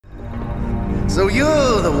So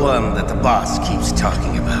you're the one that the boss keeps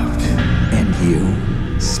talking about. And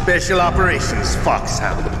you? Special Operations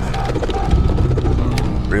Foxhound.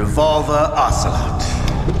 Revolver Ocelot.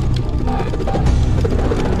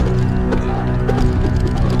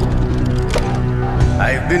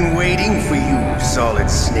 I've been waiting for you, Solid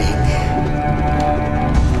Snake.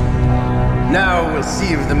 Now we'll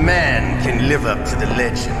see if the man can live up to the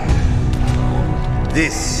legend.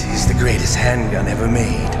 This is the greatest handgun ever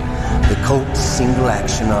made. The Colt Single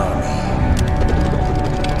Action Army.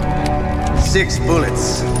 6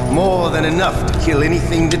 bullets, more than enough to kill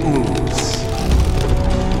anything that moves.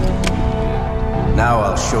 Now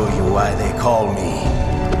I'll show you why they call me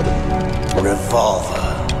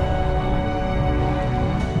Revolver.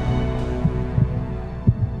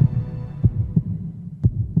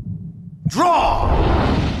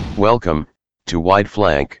 Draw! Welcome to Wide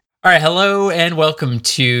Flank. All right, hello and welcome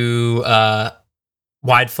to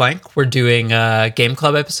Wide Flank. We're doing a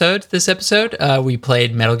Gameclub episode. This episode, we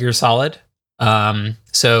played Metal Gear Solid.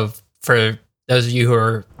 So for those of you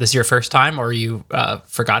who this is your first time or you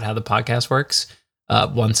forgot how the podcast works,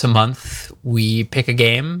 once a month we pick a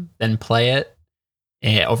game, then play it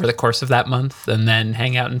over the course of that month, and then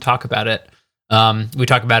hang out and talk about it. We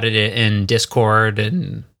talk about it in Discord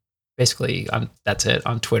and basically that's it.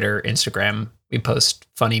 On Twitter, Instagram, we post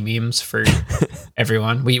funny memes for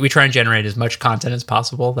everyone. We try and generate as much content as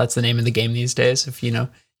possible. That's the name of the game these days, if you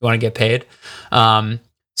want to get paid.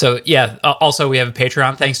 So yeah, also we have a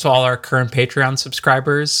Patreon. Thanks to all our current Patreon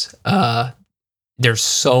subscribers. There's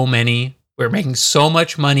so many. We're making so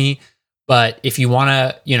much money, but if you want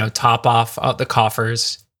to, top off the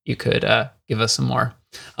coffers, you could give us some more.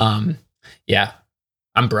 Yeah,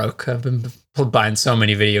 I'm broke. I've been buying so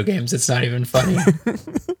many video games, it's not even funny.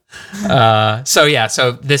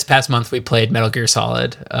 So this past month we played Metal Gear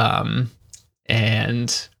Solid, and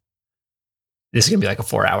this is gonna be like a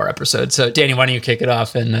 4-hour episode. So Danny, why don't you kick it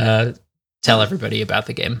off and tell everybody about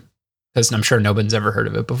the game, because I'm sure nobody's ever heard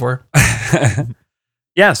of it before.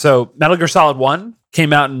 Yeah, so Metal Gear Solid 1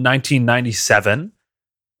 came out in 1997.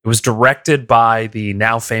 It was directed by the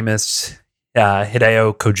now famous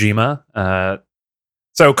Hideo Kojima.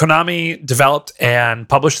 So Konami developed and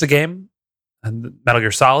published the game, Metal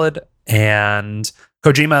Gear Solid, and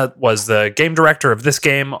Kojima was the game director of this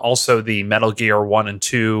game, also the Metal Gear 1 and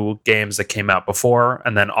 2 games that came out before,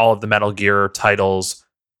 and then all of the Metal Gear titles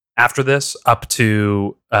after this, up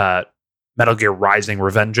to Metal Gear Rising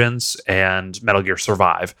Revengeance and Metal Gear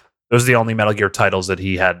Survive. Those are the only Metal Gear titles that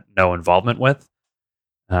he had no involvement with.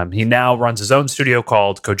 He now runs his own studio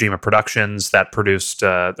called Kojima Productions that produced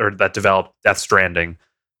or that developed Death Stranding,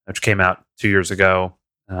 which came out 2 years ago.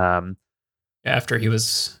 After he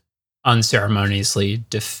was unceremoniously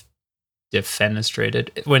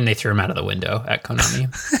defenestrated when they threw him out of the window at Konami.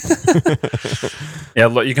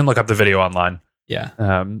 Yeah, you can look up the video online. Yeah.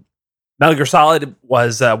 Metal Gear Solid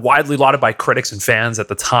was widely lauded by critics and fans at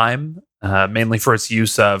the time, mainly for its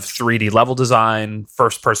use of 3D level design,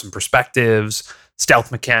 first-person perspectives,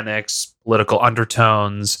 stealth mechanics, political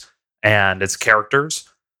undertones, and its characters.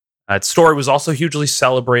 Its story was also hugely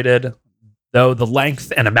celebrated, though the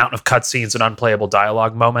length and amount of cutscenes and unplayable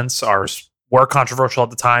dialogue moments were controversial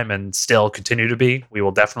at the time and still continue to be. We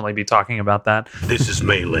will definitely be talking about that. This is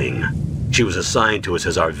Mei Ling. She was assigned to us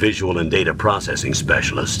as our visual and data processing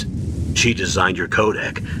specialist. She designed your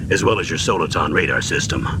codec, as well as your Soliton radar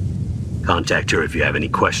system. Contact her if you have any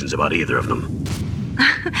questions about either of them.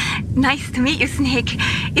 Nice to meet you, Snake.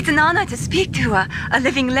 It's an honor to speak to a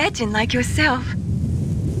living legend like yourself.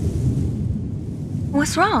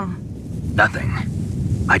 What's wrong? Nothing.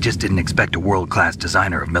 I just didn't expect a world-class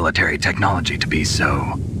designer of military technology to be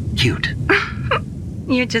so cute.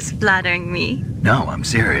 You're just flattering me. No, I'm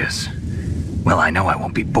serious. Well, I know I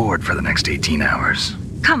won't be bored for the next 18 hours.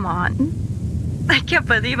 Come on. I can't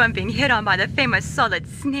believe I'm being hit on by the famous Solid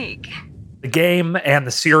Snake. The game and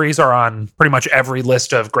the series are on pretty much every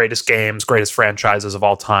list of greatest games, greatest franchises of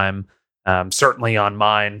all time. Certainly on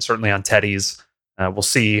mine, certainly on Teddy's. We'll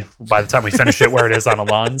see by the time we finish it where it is on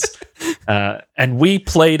Alon's. And we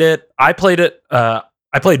played it. I played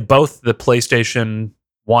both the PlayStation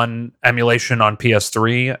 1 emulation on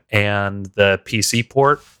PS3 and the PC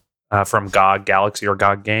port from GOG Galaxy or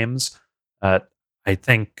GOG Games. I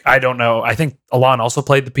think Alon also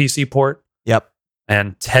played the PC port. Yep.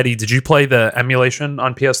 And Teddy, did you play the emulation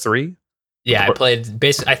on PS3? Yeah, I played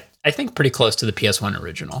basically. I think pretty close to the PS1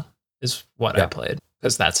 original is what I played,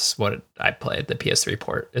 because that's what I played. The PS3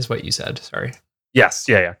 port is what you said. Sorry. Yes.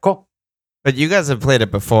 Yeah. Cool. But you guys have played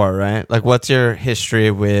it before, right? Like, what's your history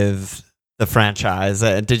with the franchise?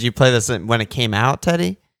 Did you play this when it came out,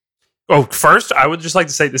 Teddy? Oh, first, I would just like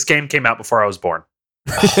to say this game came out before I was born.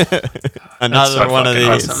 Another so one of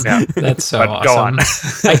fucking these. awesome. Yeah. That's so But awesome. go on.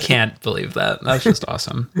 I can't believe that. That's just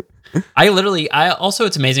awesome. I also,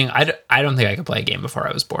 it's amazing. I don't think I could play a game before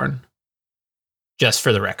I was born. Just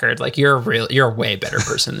for the record, like you're a way better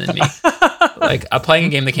person than me. Like playing a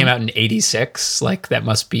game that came out in '86, like that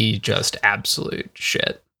must be just absolute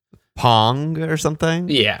shit. Pong or something?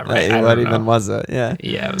 Yeah, right. What even was it? Yeah.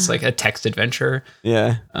 Yeah, it was like a text adventure.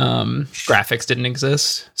 Yeah. Graphics didn't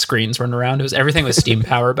exist. Screens weren't around. Everything was steam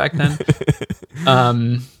power back then.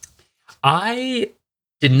 I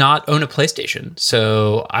did not own a PlayStation,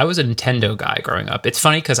 so I was a Nintendo guy growing up. It's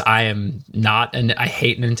funny because I am not, and I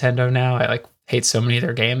hate Nintendo now. I hate so many of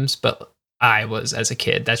their games, but I was, as a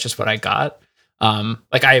kid, that's just what I got.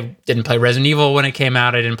 I didn't play Resident Evil when it came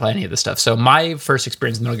out. I didn't play any of this stuff. So my first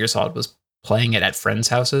experience with Metal Gear Solid was playing it at friends'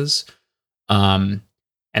 houses. And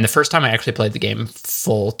the first time I actually played the game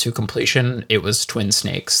full to completion, it was Twin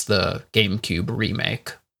Snakes, the GameCube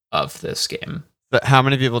remake of this game. But how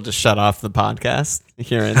many people just shut off the podcast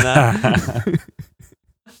hearing that?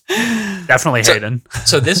 Definitely Hayden.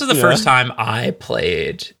 So this is the first time I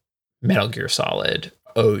played Metal Gear Solid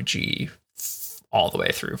OG all the way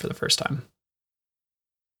through for the first time.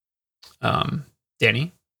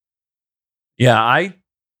 Danny? Yeah, I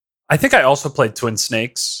think I also played Twin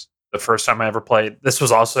Snakes the first time I ever played. This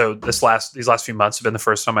was also these last few months have been the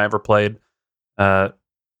first time I ever played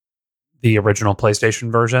the original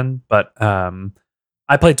PlayStation version. But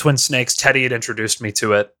I played Twin Snakes. Teddy had introduced me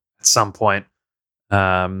to it at some point.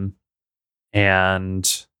 And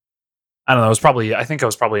I don't know, I think I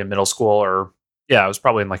was probably in middle school I was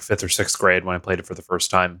probably in like 5th or 6th grade when I played it for the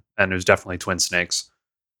first time. And it was definitely Twin Snakes.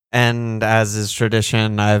 And as is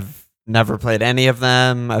tradition, I've never played any of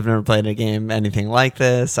them. I've never played a game anything like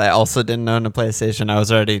this. I also didn't own a PlayStation. I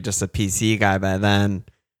was already just a PC guy by then.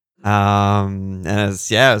 And it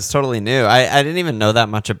was totally new. I didn't even know that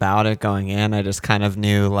much about it going in. I just kind of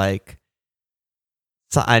knew I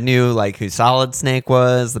knew who Solid Snake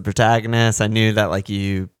was, the protagonist. I knew that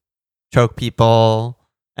you choke people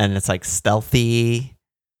and it's stealthy.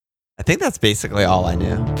 I think that's basically all I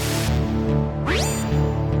knew.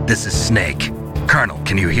 This is Snake. Colonel,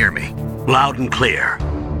 can you hear me? Loud and clear.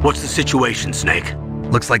 What's the situation, Snake?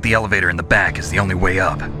 Looks like the elevator in the back is the only way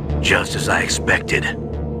up. Just as I expected.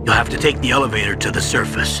 You'll have to take the elevator to the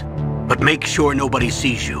surface, but make sure nobody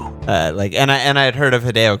sees you. And I had heard of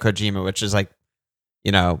Hideo Kojima, which is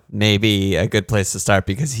maybe a good place to start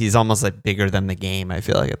because he's almost bigger than the game. I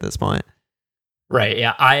feel like at this point. Right.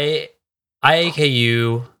 Yeah. I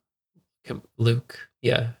AKU Luke.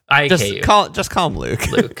 Yeah. I AKU. Just call him Luke.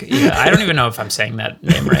 Luke. Yeah. I don't even know if I'm saying that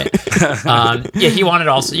name right. He wanted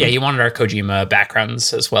our Kojima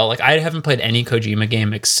backgrounds as well. I haven't played any Kojima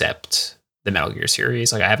game except the Metal Gear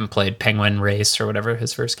series. I haven't played Penguin Race or whatever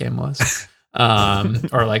his first game was.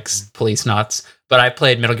 Or Police Knots. But I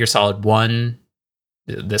played Metal Gear Solid 1,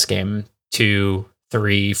 this game, 2,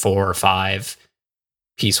 3, 4, 5,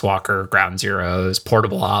 Peace Walker, Ground Zeroes,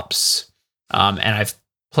 Portable Ops. And I've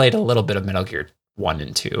played a little bit of Metal Gear 1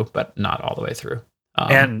 and 2, but not all the way through.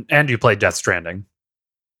 And you played Death Stranding.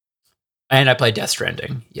 And I played Death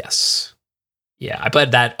Stranding, yes. Yeah, I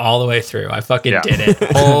played that all the way through. I fucking did it.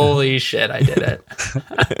 Holy shit, I did it.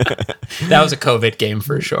 That was a COVID game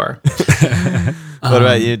for sure. What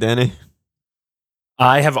about you, Danny?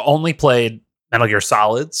 I have only played Metal Gear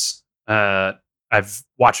Solids. I've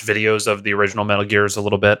watched videos of the original Metal Gears a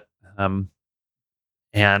little bit.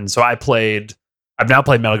 And so I've now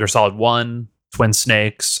played Metal Gear Solid 1, Twin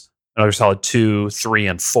Snakes, Metal Gear Solid 2, 3,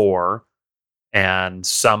 and 4, and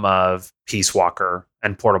some of Peace Walker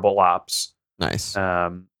and Portable Ops. Nice.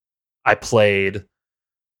 I probably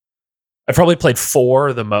played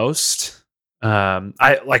 4 the most.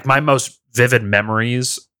 My most vivid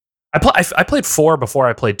memories. I played 4 before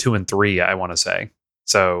I played 2 and 3. I want to say.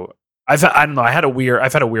 So I don't know. I've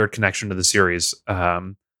had a weird connection to the series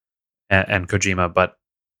and Kojima, but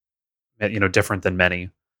different than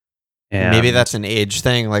many. And maybe that's an age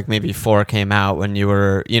thing. Maybe 4 came out when you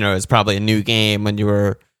were, it's probably a new game when you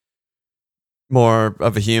were more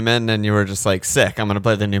of a human and you were just sick, I'm going to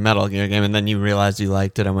play the new Metal Gear game. And then you realized you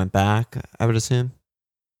liked it and went back, I would assume.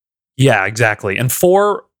 Yeah, exactly. And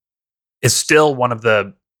 4 is still one of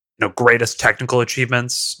the greatest technical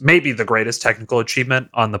achievements, maybe the greatest technical achievement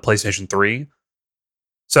on the PlayStation 3.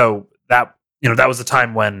 So that was the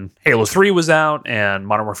time when Halo 3 was out and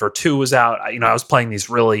Modern Warfare 2 was out. I was playing these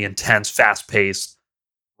really intense, fast-paced,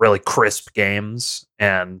 really crisp games,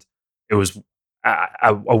 and it was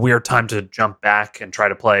a weird time to jump back and try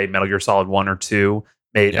to play Metal Gear Solid 1 or 2.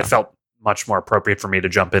 It felt much more appropriate for me to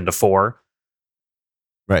jump into 4.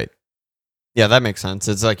 Right. Yeah, that makes sense.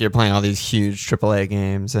 It's like you're playing all these huge AAA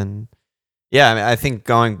games, and yeah, I mean, I think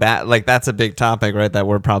going back, like that's a big topic, right? That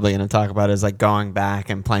we're probably going to talk about is like going back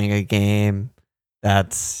and playing a game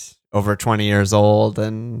that's over 20 years old,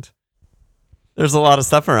 and there's a lot of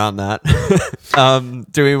stuff around that.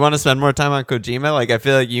 Do we want to spend more time on Kojima? Like, I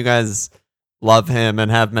feel like you guys love him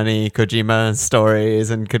and have many Kojima stories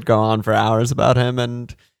and could go on for hours about him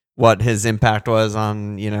and what his impact was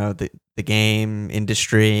on, you know, the game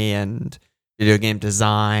industry and video game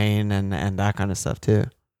design and that kind of stuff too.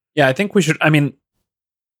 Yeah, I think we should. I mean,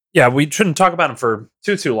 yeah, we shouldn't talk about him for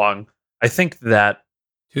too long. I think that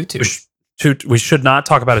we should not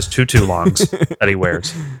talk about his tutu longs that he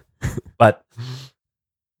wears. But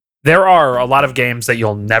there are a lot of games that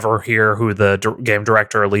you'll never hear who the game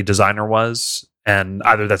director or lead designer was, and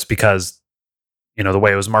either that's because, you know, the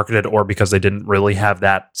way it was marketed, or because they didn't really have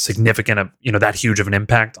that significant of, you know, that huge of an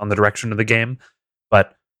impact on the direction of the game.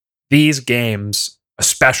 But these games,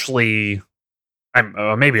 especially,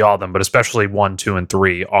 maybe all of them, but especially 1, 2, and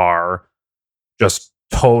 3 are just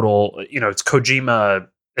total. You know, it's Kojima.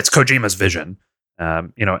 It's Kojima's vision.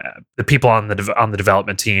 You know, the people on the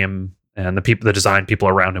development team and the design people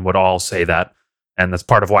around him would all say that, and that's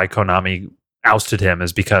part of why Konami ousted him,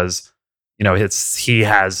 is because, you know, he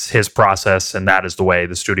has his process, and that is the way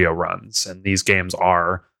the studio runs. And these games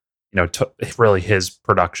are, you know, really his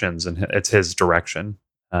productions, and it's his direction.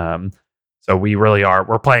 So we really are.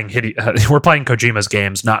 We're playing Kojima's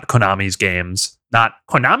games, not Konami's games, not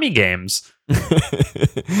Konami games.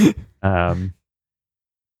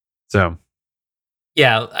 So.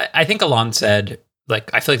 Yeah, I think Alon said, like,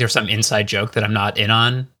 I feel like there's some inside joke that I'm not in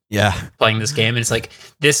on. Yeah, playing this game, and it's like,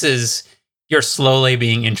 you're slowly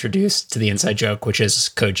being introduced to the inside joke, which is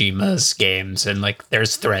Kojima's games, and like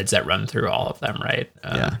there's threads that run through all of them, right?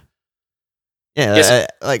 Yeah. Yes.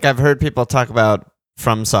 Like I've heard people talk about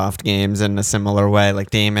FromSoft games in a similar way. Like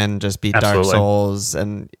Damon just beat Absolutely. Dark Souls,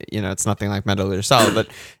 and you know it's nothing like Metal Gear Solid, but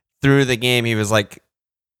through the game he was like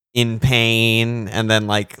in pain, and then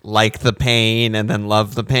like the pain, and then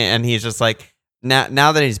love the pain, and he's just like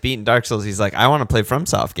now that he's beaten Dark Souls, he's like, I want to play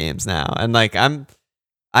FromSoft games now, and like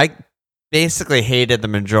I basically hated the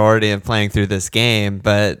majority of playing through this game,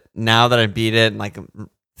 but now that I beat it and like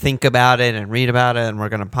think about it and read about it, and we're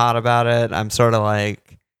gonna pod about it, I'm sort of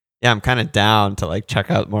like, yeah, I'm kind of down to like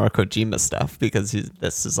check out more Kojima stuff, because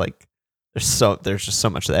this is like there's just so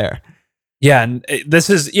much there. Yeah, and this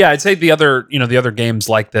is, yeah, I'd say the other games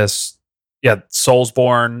like this, yeah,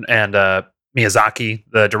 Soulsborne and Miyazaki,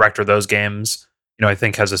 the director of those games, you know, I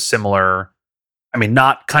think has a similar, I mean,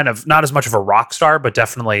 not as much of a rock star, but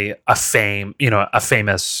definitely a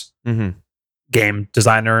famous game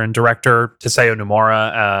designer and director, Taseo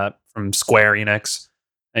Nomura from Square Enix,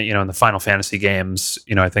 you know, in the Final Fantasy games,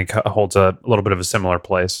 you know, I think holds a little bit of a similar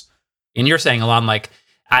place. And you're saying, Alon, like,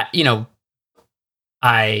 I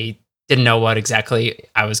didn't know what exactly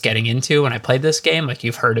I was getting into when I played this game. Like,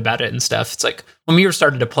 you've heard about it and stuff. It's like, when we were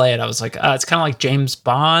starting to play it, I was like, it's kind of like James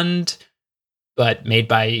Bond, but made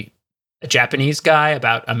by a Japanese guy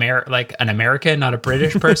about like an American, not a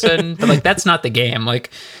British person. But like, that's not the game. Like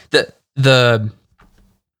the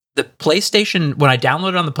PlayStation, when I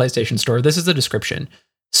downloaded on the PlayStation Store, this is the description.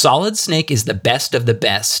 Solid Snake is the best of the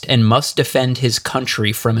best and must defend his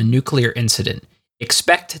country from a nuclear incident.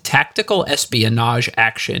 Expect tactical espionage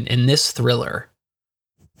action in this thriller.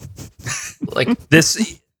 Like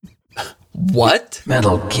this. What?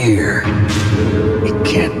 Metal Gear. It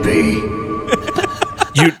can't be.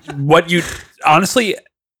 Honestly,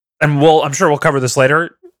 and I'm sure we'll cover this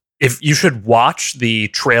later. If you should watch the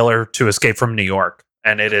trailer to Escape from New York,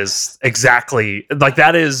 and it is exactly like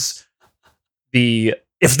that is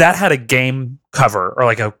if that had a game cover or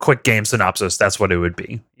like a quick game synopsis, that's what it would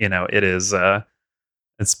be. You know, it is.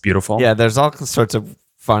 It's beautiful. Yeah, there's all sorts of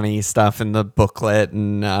funny stuff in the booklet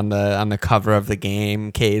and on the cover of the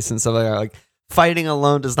game case and stuff like that. Like, fighting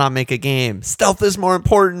alone does not make a game. Stealth is more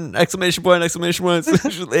important! Exclamation point! Exclamation point!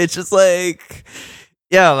 It's just like,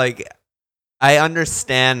 yeah, like I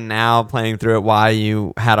understand now playing through it why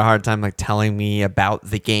you had a hard time like telling me about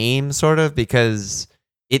the game, sort of, because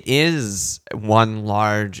it is one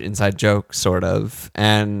large inside joke, sort of,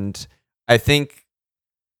 and I think.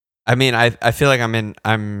 I mean, I feel like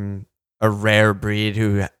I'm a rare breed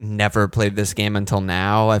who never played this game until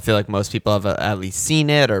now. I feel like most people have at least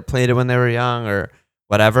seen it or played it when they were young or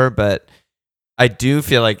whatever, but I do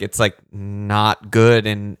feel like it's like not good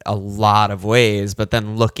in a lot of ways, but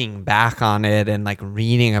then looking back on it and like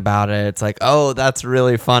reading about it, it's like, oh, that's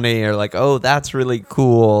really funny, or like, oh, that's really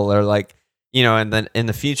cool, or like, you know, and then in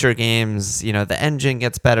the future games, you know, the engine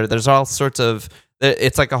gets better. There's all sorts of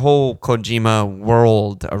it's like a whole Kojima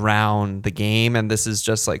world around the game, and this is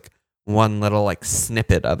just like one little like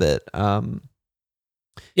snippet of it.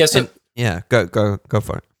 Yeah. So go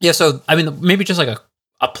for it. yeah. So I mean, maybe just like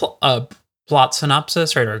a plot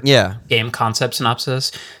synopsis, right? Or game concept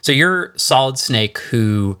synopsis. So you're Solid Snake,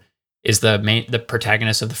 who is the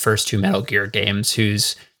protagonist of the first 2 Metal Gear games,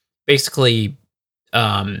 who's basically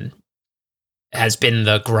has been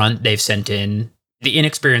the grunt they've sent in, the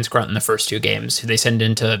inexperienced grunt in the first 2 games, who they send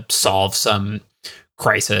in to solve some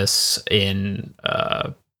crisis in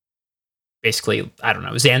basically, I don't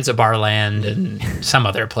know, Zanzibar land and some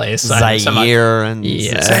other place. Zaire some other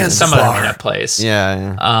made up place.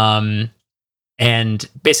 Yeah. And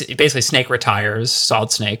basically Snake retires, Solid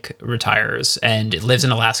Snake retires, and it lives in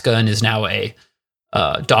Alaska and is now a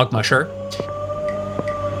dog musher.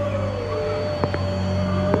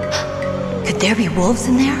 Could there be wolves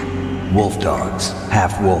in there? Wolf dogs.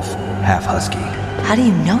 Half wolf, half husky. How do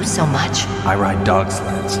you know so much? I ride dog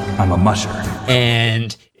sleds. I'm a musher.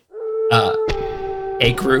 And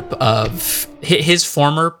a group of his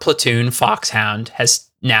former platoon, Foxhound, has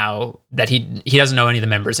now that he doesn't know any of the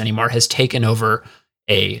members anymore, has taken over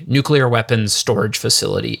a nuclear weapons storage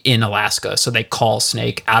facility in Alaska. So they call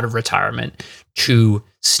Snake out of retirement to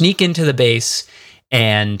sneak into the base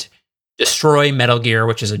and destroy Metal Gear,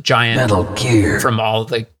 which is a giant Metal Gear from all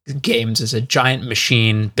the games, is a giant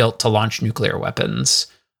machine built to launch nuclear weapons,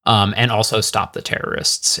 and also stop the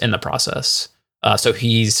terrorists in the process. So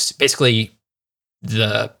he's basically,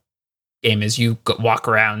 the game is you walk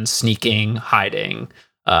around sneaking, hiding.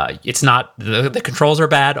 It's not, the controls are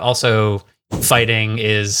bad. Also, fighting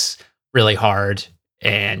is really hard,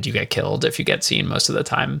 and you get killed if you get seen most of the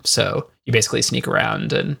time. So you basically sneak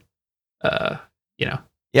around and,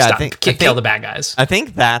 kill the bad guys. I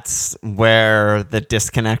think that's where the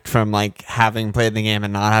disconnect from like having played the game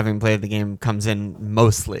and not having played the game comes in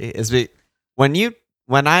mostly. Is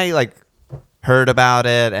when I like heard about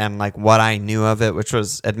it and like what I knew of it, which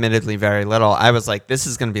was admittedly very little, I was like, this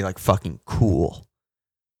is gonna be like fucking cool.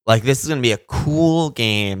 Like, this is gonna be a cool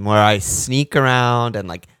game where I sneak around and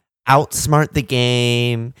like outsmart the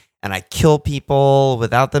game and I kill people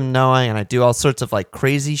without them knowing, and I do all sorts of like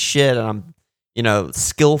crazy shit, and I'm,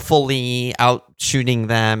 skillfully out shooting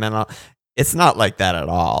them, and it's not like that at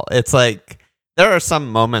all. It's like there are some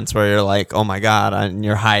moments where you're like, oh my god, and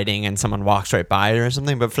you're hiding and someone walks right by you or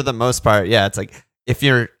something, but for the most part, yeah, it's like if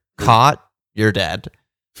you're caught, you're dead,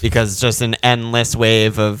 because just an endless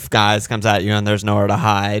wave of guys comes at you and there's nowhere to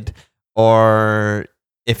hide. Or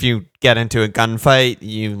if you get into a gunfight,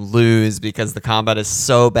 you lose because the combat is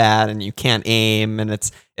so bad and you can't aim, and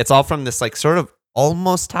it's all from this like sort of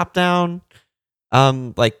almost top down,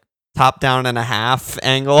 like top down and a half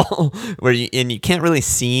angle where you can't really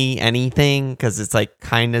see anything because it's like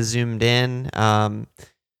kind of zoomed in.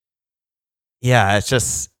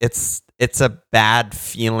 It's a bad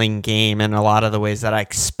feeling game in a lot of the ways that I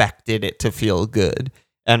expected it to feel good.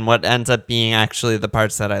 And what ends up being actually the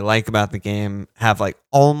parts that I like about the game have like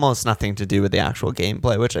almost nothing to do with the actual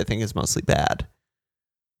gameplay, which I think is mostly bad.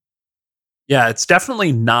 Yeah, it's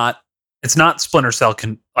definitely not. It's not Splinter Cell,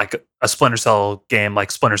 like a Splinter Cell game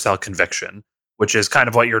like Splinter Cell Conviction, which is kind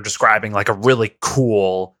of what you're describing, like a really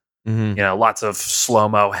cool, lots of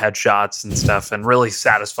slow-mo headshots and stuff, and really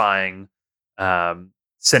satisfying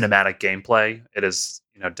cinematic gameplay. It is,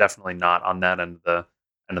 definitely not on that end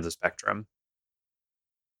of the spectrum.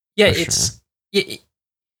 Yeah,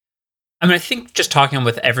 I think just talking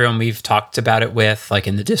with everyone we've talked about it with, like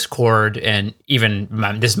in the Discord, and even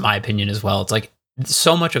this is my opinion as well, it's like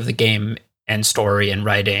so much of the game and story and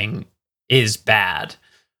writing is bad.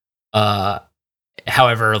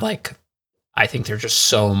 However, like I think there's just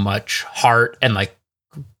so much heart and like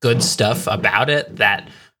good stuff about it that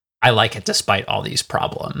I like it despite all these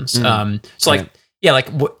problems. If I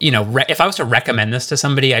was to recommend this to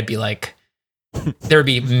somebody, I'd be like, there would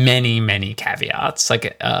be many, many caveats,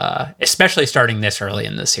 like especially starting this early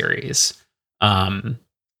in the series.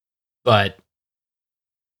 But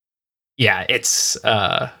yeah, it's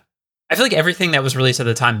I feel like everything that was released at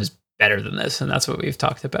the time is better than this, and that's what we've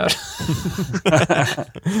talked about.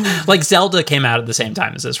 Like Zelda came out at the same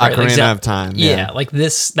time as this, right? Ocarina of Time. Yeah, like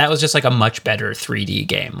that was just like a much better 3D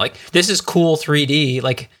game. Like this is cool 3D,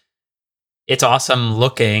 like it's awesome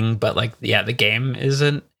looking, but like the game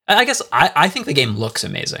isn't. I guess I think the game looks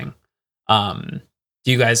amazing. Do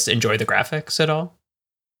you guys enjoy the graphics at all?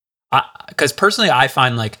 Because personally, I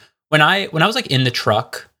find like when I was like in the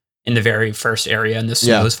truck in the very first area and the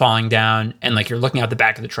snow's falling down, and like you're looking out the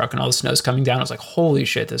back of the truck and all the snow's coming down, I was like, holy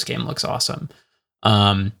shit, this game looks awesome.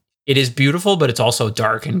 It is beautiful, but it's also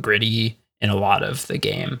dark and gritty in a lot of the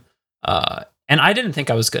game. And I didn't think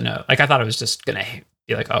I was gonna like. I thought I was just gonna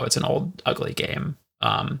be like, oh, it's an old ugly game.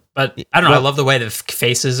 But I don't know. I love the way the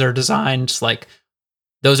faces are designed. Like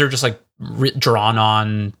those are just like drawn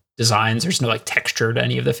on designs. There's no like texture to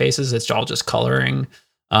any of the faces. It's all just coloring.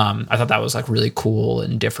 I thought that was like really cool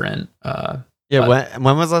and different. When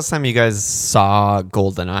was the last time you guys saw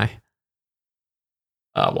GoldenEye?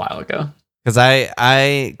 A while ago. Because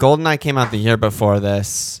I GoldenEye came out the year before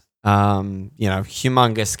this.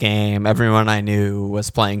 Humongous game. Everyone I knew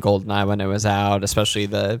was playing GoldenEye when it was out, especially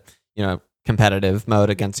the competitive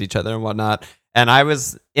mode against each other and whatnot. And I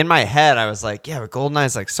was in my head, I was like, yeah, but GoldenEye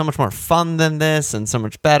is like so much more fun than this and so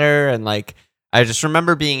much better. And like, I just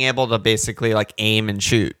remember being able to basically like aim and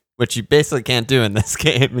shoot, which you basically can't do in this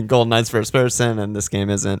game. And GoldenEye's first person, and this game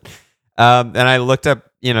isn't. And I looked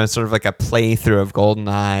up, sort of like a playthrough of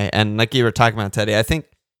GoldenEye, and like you were talking about, Teddy, I think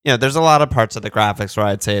there's a lot of parts of the graphics where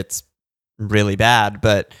I'd say it's really bad,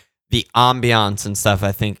 but the ambiance and stuff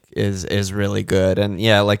I think is really good. And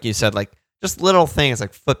yeah, like you said, like just little things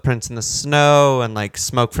like footprints in the snow and like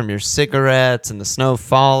smoke from your cigarettes and the snow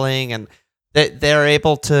falling, and they're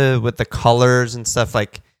able to, with the colors and stuff,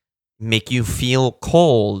 like make you feel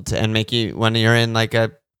cold and make you, when you're in like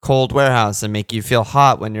a cold warehouse, and make you feel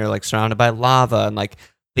hot when you're like surrounded by lava, and like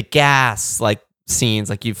the gas like scenes,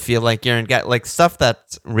 like you feel like you're in like stuff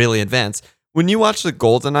that's really advanced. When you watch the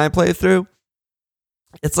GoldenEye playthrough,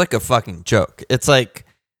 it's like a fucking joke. It's like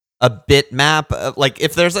a bitmap. Like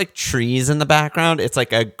if there's like trees in the background, it's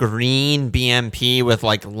like a green BMP with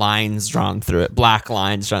like lines drawn through it, black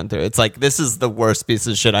lines drawn through it. It's like, this is the worst piece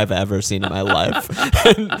of shit I've ever seen in my life.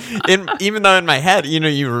 And even though in my head,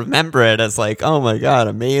 you remember it as like, oh my God,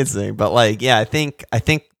 amazing. But like, yeah, I think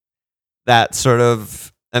that sort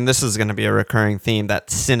of, and this is going to be a recurring theme, that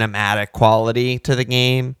cinematic quality to the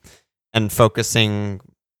game and focusing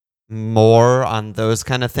more on those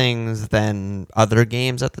kind of things than other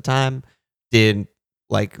games at the time did,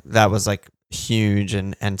 like, that was like huge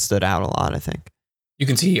and stood out a lot, I think. You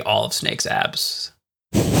can see all of Snake's abs.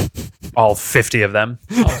 All 50 of them.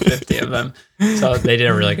 All 50 of them. So they did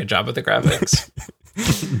a really good job with the graphics.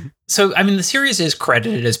 So, I mean, the series is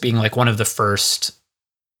credited as being like one of the first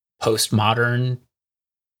postmodern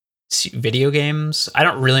video games. I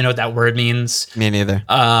don't really know what that word means. Me neither.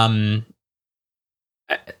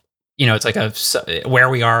 It's like where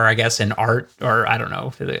we are, I guess, in art, or I don't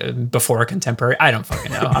know, before contemporary. I don't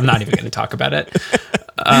fucking know. I'm not even going to talk about it.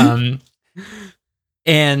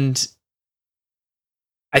 And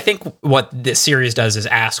I think what this series does is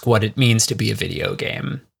ask what it means to be a video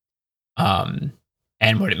game, and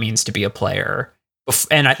what it means to be a player.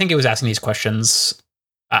 And I think it was asking these questions.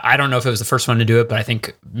 I don't know if it was the first one to do it, but I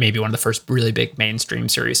think maybe one of the first really big mainstream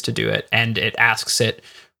series to do it. And it asks it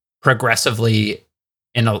progressively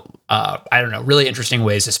in really interesting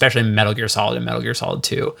ways, especially in Metal Gear Solid and Metal Gear Solid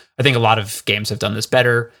 2. I think a lot of games have done this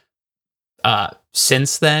better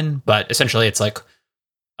since then, but essentially it's like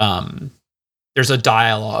there's a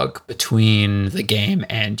dialogue between the game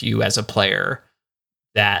and you as a player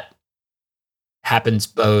that happens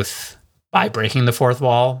both by breaking the fourth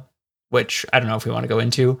wall, which I don't know if we want to go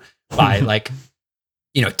into, by like,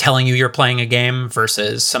 telling you you're playing a game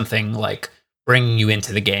versus something like bringing you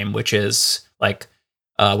into the game, which is like,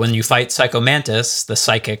 when you fight Psycho Mantis, the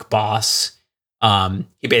psychic boss,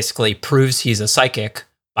 he basically proves he's a psychic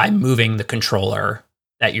by moving the controller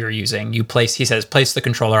that you're using. He says, place the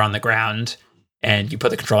controller on the ground, and you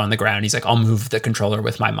put the controller on the ground. He's like, I'll move the controller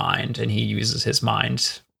with my mind. And he uses his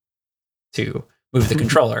mind to move the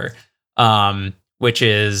controller, which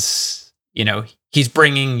is, he's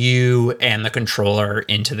bringing you and the controller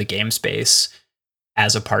into the game space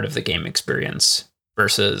as a part of the game experience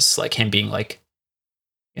versus like him being like,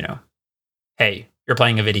 hey, you're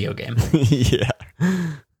playing a video game. Yeah.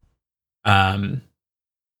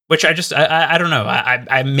 Which I don't know.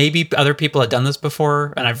 I maybe other people had done this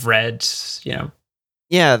before, and I've read,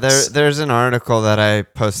 Yeah, there's an article that I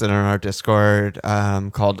posted on our Discord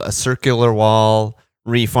called "A Circular Wall: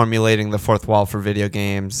 Reformulating the Fourth Wall for Video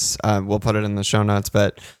Games." We'll put it in the show notes,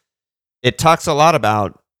 but it talks a lot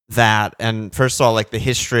about that. And first of all, like the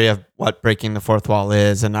history of what breaking the fourth wall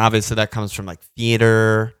is, and obviously that comes from like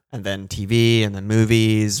theater and then TV and then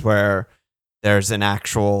movies where there's an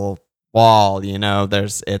actual wall.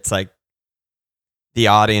 It's like the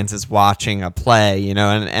audience is watching a play,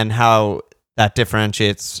 and how that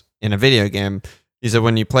differentiates in a video game is that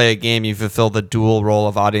when you play a game, you fulfill the dual role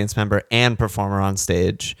of audience member and performer on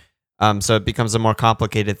stage. So it becomes a more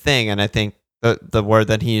complicated thing. And I think the word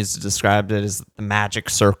that he used to describe it is the magic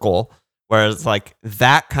circle, whereas like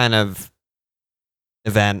that kind of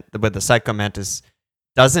event with the Psycho Mantis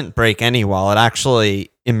doesn't break any wall. It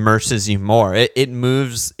actually immerses you more. It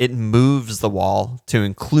moves the wall to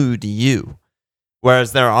include you.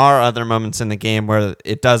 Whereas there are other moments in the game where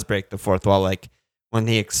it does break the fourth wall, like when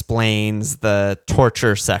he explains the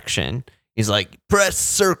torture section. He's like, press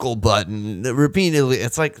circle button repeatedly.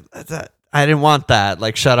 It's like, I didn't want that.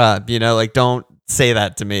 Like, shut up. Like, don't say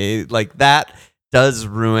that to me. Like, that does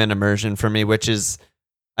ruin immersion for me, which is,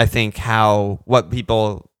 I think, what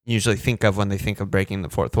people usually think of when they think of breaking the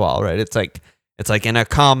fourth wall, right? It's like in a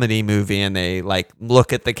comedy movie and they like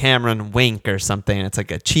look at the camera and wink or something. It's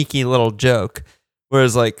like a cheeky little joke.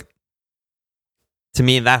 Whereas, like, to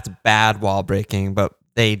me, that's bad wall breaking, but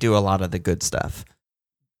they do a lot of the good stuff.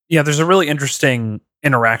 Yeah, there's a really interesting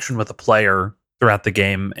interaction with the player throughout the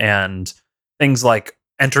game, and things like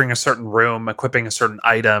entering a certain room, equipping a certain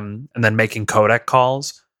item, and then making codec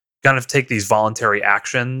calls kind of take these voluntary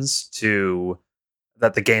actions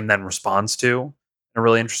that the game then responds to in a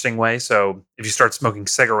really interesting way. So if you start smoking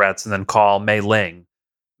cigarettes and then call Mei Ling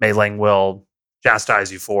will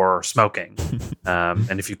chastise you for smoking.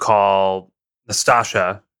 And if you call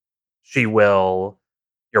Nastasha, your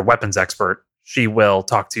weapons expert, she will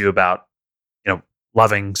talk to you about,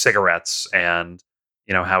 loving cigarettes and,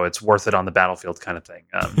 how it's worth it on the battlefield kind of thing.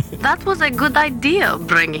 That was a good idea,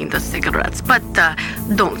 bringing the cigarettes, but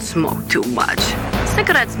don't smoke too much.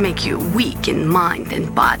 Cigarettes make you weak in mind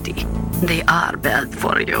and body. They are bad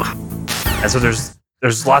for you. And so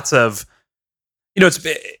there's lots of, in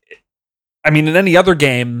any other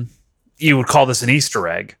game, you would call this an Easter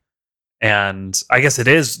egg. And I guess it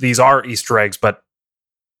is. These are Easter eggs, but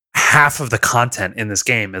half of the content in this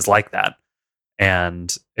game is like that.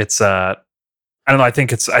 And it's I don't know. I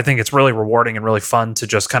think it's really rewarding and really fun to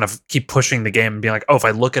just kind of keep pushing the game and being like, oh, if I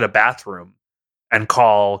look at a bathroom and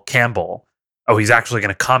call Campbell, oh, he's actually going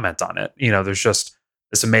to comment on it. There's just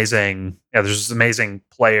this amazing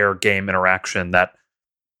player game interaction that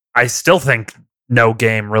I still think no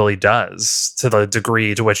game really does to the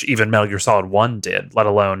degree to which even Metal Gear Solid 1 did, let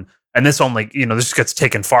alone, and this only, this gets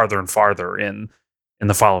taken farther and farther in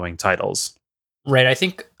the following titles. Right. I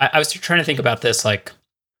think I was trying to think about this, like,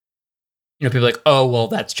 people are like, oh, well,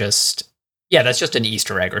 that's just an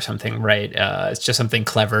Easter egg or something, right? It's just something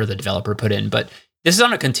clever the developer put in. But this is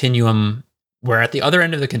on a continuum where at the other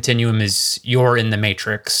end of the continuum is you're in the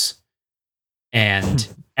Matrix and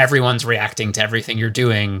everyone's reacting to everything you're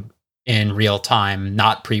doing in real time,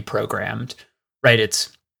 not pre-programmed, right?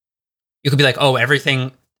 You could be like, oh,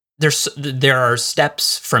 everything, there are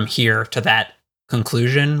steps from here to that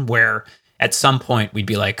conclusion where at some point we'd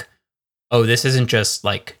be like, oh, this isn't just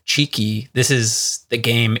like cheeky. This is the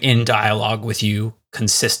game in dialogue with you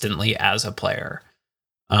consistently as a player.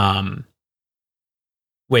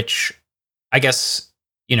 Which I guess,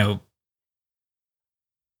 we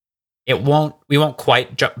won't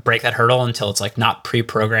quite break that hurdle until it's like not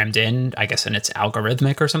pre-programmed in, I guess, and it's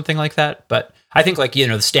algorithmic or something like that. But I think like,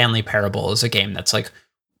 the Stanley Parable is a game that's like,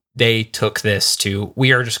 they took this to,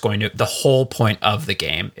 the whole point of the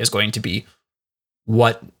game is going to be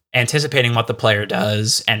anticipating what the player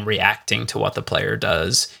does and reacting to what the player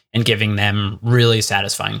does and giving them really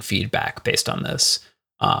satisfying feedback based on this.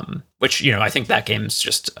 Which, I think that game's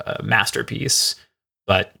just a masterpiece,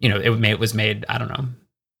 but, it was made, I don't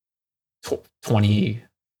know, 20.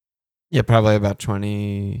 Yeah, probably about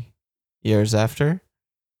 20 years after.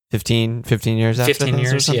 15 years after. 15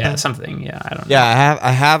 years, yeah, something. Yeah, I don't know. Yeah,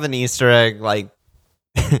 I have an Easter egg, like,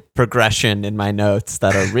 progression in my notes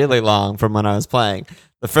that are really long from when I was playing.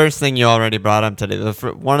 The first thing you already brought up today,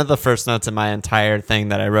 one of the first notes in my entire thing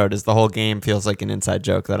that I wrote is the whole game feels like an inside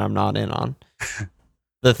joke that I'm not in on.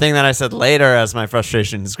 The thing that I said later as my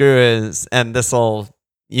frustrations grew is, and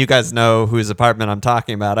you guys know whose apartment I'm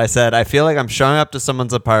talking about. I said, I feel like I'm showing up to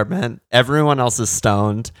someone's apartment. Everyone else is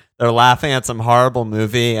stoned. They're laughing at some horrible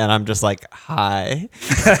movie. And I'm just like, hi.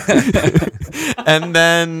 And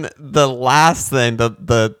then the last thing,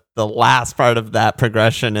 the last part of that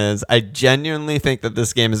progression is I genuinely think that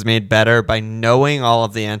this game is made better by knowing all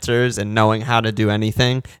of the answers and knowing how to do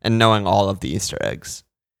anything and knowing all of the Easter eggs,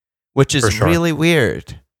 which is really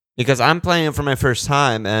weird because I'm playing it for my first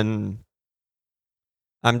time and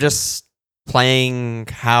I'm just playing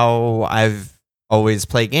how I've always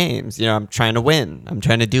played games. I'm trying to win. I'm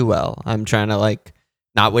trying to do well. I'm trying to like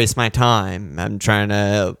not waste my time. I'm trying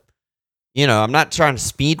to, I'm not trying to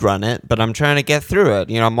speed run it, but I'm trying to get through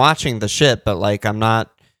it. I'm watching the shit, but like I'm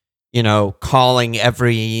not, calling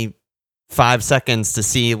every 5 seconds to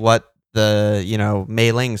see what the,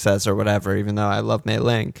 Mei Ling says or whatever, even though I love Mei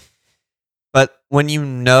Ling. But when you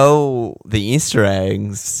know the Easter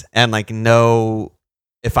eggs and like know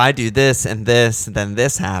if I do this and this, then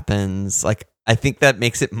this happens, like I think that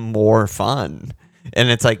makes it more fun, and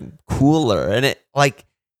it's like cooler, and it like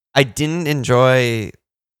I didn't enjoy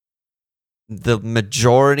the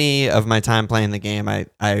majority of my time playing the game.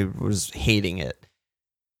 I was hating it,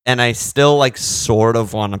 and I still like sort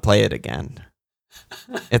of want to play it again.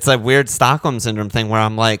 It's a weird Stockholm syndrome thing where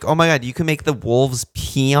I'm like, oh my god, you can make the wolves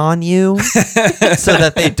pee on you so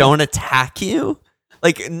that they don't attack you.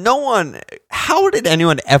 Like, no one, how did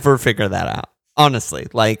anyone ever figure that out? Honestly,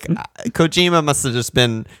 like Kojima must have just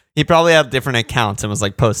been, he probably had different accounts and was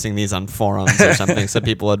like posting these on forums or something so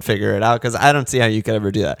people would figure it out, because I don't see how you could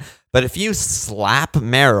ever do that. But if you slap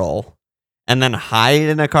Meryl and then hide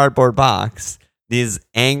in a cardboard box, these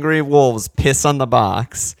angry wolves piss on the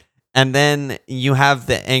box, and then you have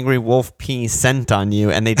the angry wolf pee scent on you,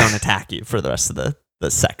 and they don't attack you for the rest of the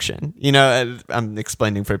section. You know, I'm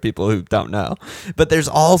explaining for people who don't know. But there's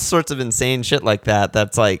all sorts of insane shit like that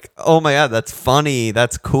that's like, oh my god, that's funny,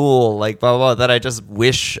 that's cool, like blah, blah, blah, that I just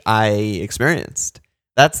wish I experienced.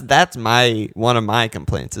 That's my one of my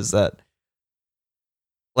complaints, is that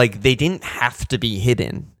like they didn't have to be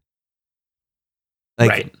hidden. Like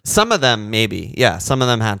Right. Some of them maybe. Yeah, some of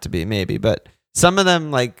them had to be maybe, but some of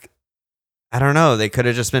them, like, I don't know, they could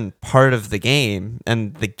have just been part of the game,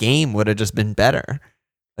 and the game would have just been better.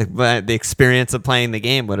 Like, the experience of playing the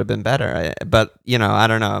game would have been better. But, you know, I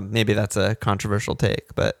don't know. Maybe that's a controversial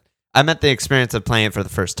take, but I meant the experience of playing it for the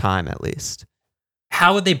first time, at least.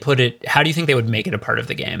 How would they put it? How do you think they would make it a part of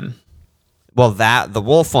the game? Well, the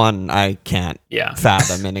wolf one, I can't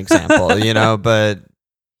fathom an example, you know, but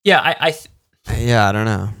yeah, I don't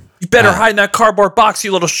know. You better hide in that cardboard box,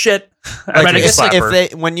 you little shit. Like, I guess if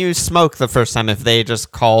they, when you smoke the first time, if they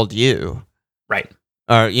just called you, right,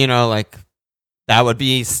 or you know, like that would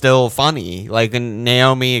be still funny. Like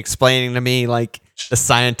Naomi explaining to me like the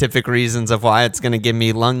scientific reasons of why it's going to give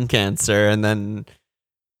me lung cancer, and then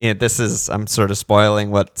this is, I'm sort of spoiling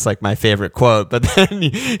what's like my favorite quote, but then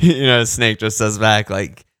you know Snake just says back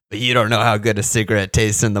like, "But you don't know how good a cigarette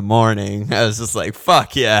tastes in the morning." I was just like,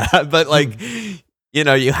 "Fuck yeah!" But like. You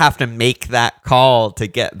know, you have to make that call to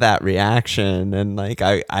get that reaction, and like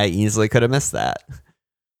I easily could have missed that. Yeah,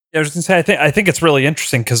 I was gonna say, I think it's really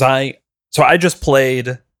interesting because I just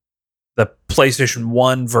played the PlayStation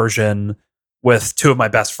 1 version with two of my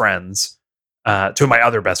best friends, two of my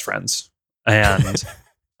other best friends, and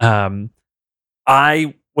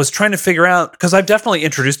I was trying to figure out, because I've definitely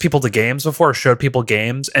introduced people to games before, showed people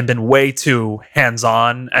games, and been way too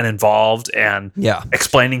hands-on and involved and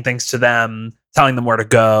explaining things to them, telling them where to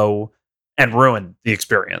go, and ruined the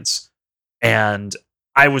experience. And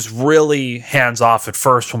I was really hands-off at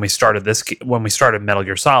first when we started Metal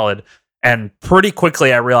Gear Solid, and pretty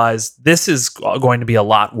quickly I realized this is going to be a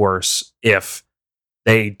lot worse if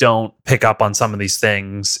they don't pick up on some of these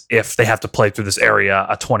things, if they have to play through this area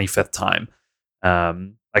a 25th time.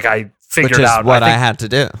 Like I figured out what I had to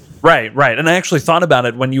do. Right. And I actually thought about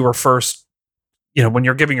it when you were first, you know, when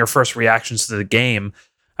you're giving your first reactions to the game.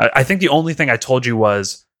 I think the only thing I told you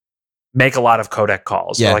was make a lot of codec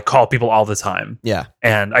calls. Yeah. Or like call people all the time. Yeah.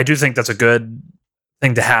 And I do think that's a good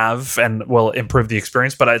thing to have and will improve the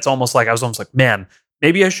experience. But it's almost like, I was almost like, man,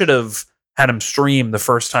 maybe I should have had him stream the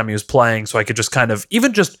first time he was playing so I could just kind of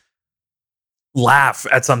even just laugh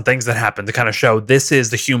at some things that happened to kind of show this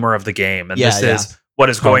is the humor of the game. And this is what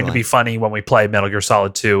is going to be funny when we play Metal Gear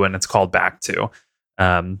Solid 2 and it's called back to.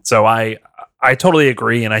 So I totally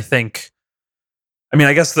agree. And I think, I mean,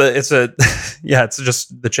 I guess it's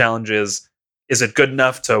just the challenge is it good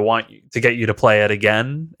enough to get you to play it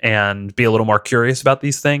again and be a little more curious about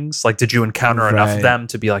these things? Like, did you encounter enough of them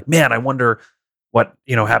to be like, man, I wonder what,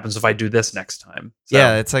 you know, happens if I do this next time? So,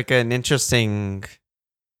 yeah, it's like an interesting,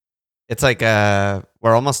 it's like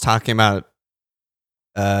we're almost talking about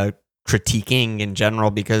critiquing in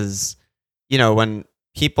general, because, you know, when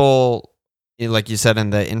people, like you said in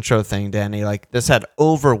the intro thing, Danny, like this had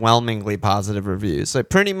overwhelmingly positive reviews. Like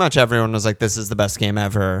pretty much everyone was like, this is the best game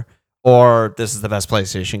ever, or this is the best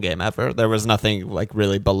PlayStation game ever. There was nothing like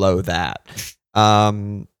really below that.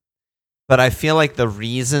 But I feel like the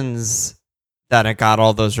reasons that it got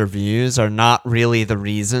all those reviews are not really the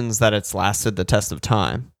reasons that it's lasted the test of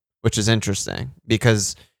time, which is interesting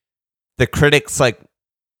because the critics like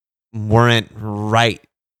weren't right,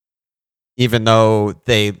 even though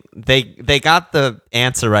they got the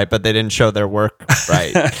answer right, but they didn't show their work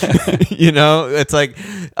right. You know, it's like,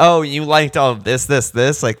 oh, you liked all of this,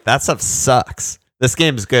 like that stuff sucks. This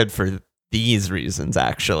game's good for these reasons,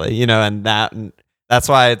 actually, you know, and that's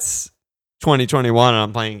why it's 2021 and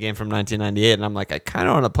I'm playing a game from 1998 and I'm like, I kind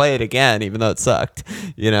of want to play it again, even though it sucked,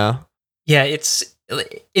 you know? Yeah, it's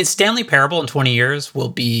Stanley Parable in 20 years will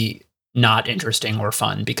be not interesting or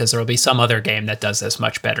fun because there will be some other game that does this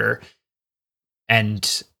much better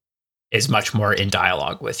and is much more in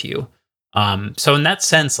dialogue with you. So in that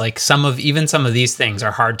sense, like some of these things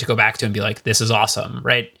are hard to go back to and be like, this is awesome,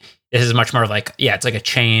 right? This is much more like, yeah, it's like a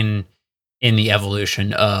chain in the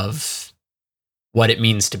evolution of what it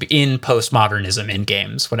means to be in postmodernism in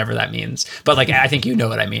games, whatever that means. But like, I think you know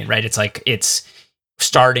what I mean, right? It's like, it's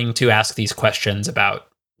starting to ask these questions about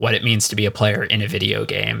what it means to be a player in a video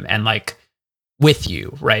game and like with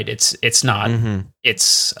you, right? It's not,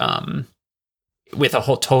 it's with a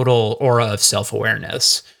whole total aura of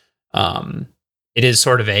self-awareness. It is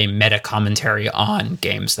sort of a meta commentary on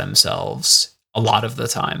games themselves a lot of the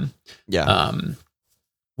time. Yeah.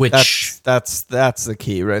 Which that's the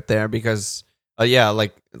key right there because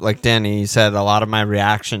like Danny said, a lot of my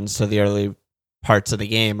reactions to the early parts of the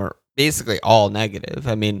game are basically all negative.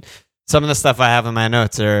 I mean, some of the stuff I have in my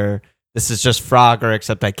notes are, this is just Frogger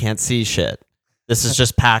except I can't see shit. This is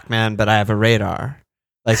just Pac-Man but I have a radar.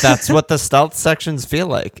 Like, that's what the stealth sections feel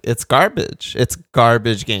like. It's garbage. It's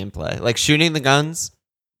garbage gameplay. Like, shooting the guns,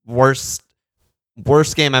 worst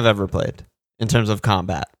game I've ever played in terms of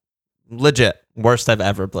combat. Legit, worst I've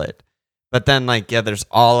ever played. But then, like, yeah, there's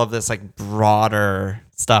all of this, like, broader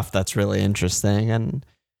stuff that's really interesting. And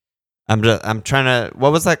I'm trying to...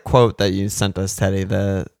 What was that quote that you sent us, Teddy,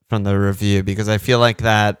 from the review? Because I feel like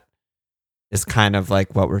that is kind of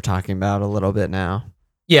like what we're talking about a little bit now.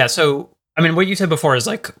 Yeah, so... I mean, what you said before is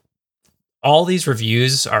like all these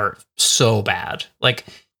reviews are so bad. Like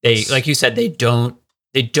like you said, they don't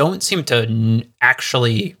seem to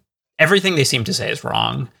actually, everything they seem to say is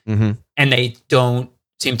wrong. Mm-hmm. And they don't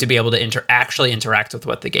seem to be able to actually interact with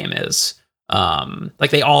what the game is.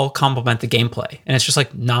 Like they all complement the gameplay and it's just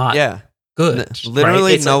like not good.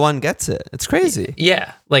 Literally right? no one gets it. It's crazy.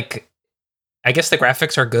 Yeah. Like, I guess the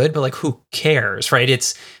graphics are good, but like, who cares, right?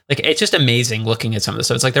 It's like, it's just amazing looking at some of this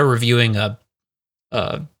stuff. It's like they're reviewing a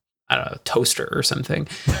I don't know, toaster or something.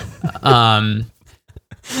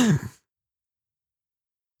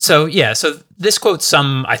 So this quote,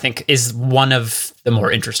 I think, is one of the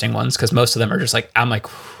more interesting ones because most of them are just like, I'm like,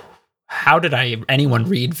 how did anyone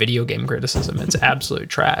read video game criticism? It's absolute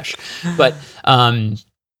trash. But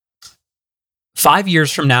 5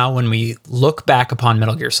 years from now, when we look back upon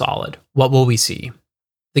Metal Gear Solid, what will we see?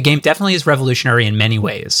 The game definitely is revolutionary in many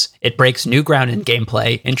ways. It breaks new ground in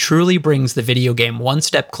gameplay and truly brings the video game one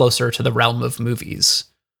step closer to the realm of movies.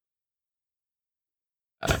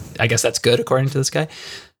 I guess that's good, according to this guy.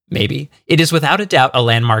 Maybe. It is without a doubt a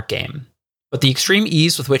landmark game, but the extreme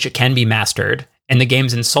ease with which it can be mastered and the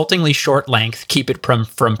game's insultingly short length keep it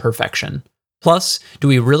from perfection. Plus, do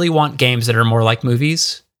we really want games that are more like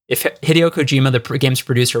movies? If Hideo Kojima, the game's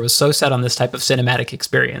producer, was so set on this type of cinematic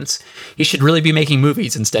experience, he should really be making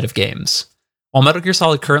movies instead of games. While Metal Gear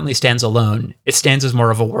Solid currently stands alone, it stands as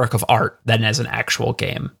more of a work of art than as an actual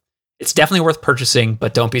game. It's definitely worth purchasing,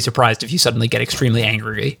 but don't be surprised if you suddenly get extremely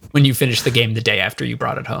angry when you finish the game the day after you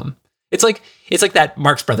brought it home. It's like that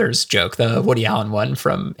Marx Brothers joke, the Woody Allen one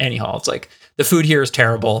from Annie Hall. It's like, the food here is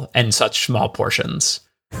terrible and such small portions.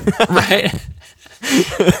 Right?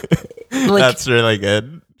 That's really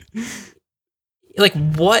good. Like,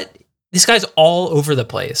 what? This guy's all over the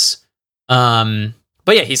place. But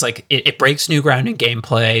yeah, he's like, it breaks new ground in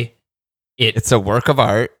gameplay. It's a work of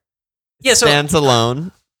art. Yeah, stands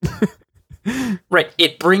alone. Right.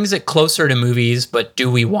 It brings it closer to movies, but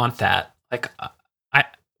do we want that? Like,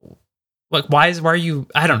 why are you?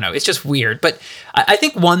 I don't know. It's just weird. But I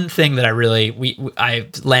think one thing that I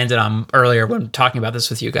landed on earlier when talking about this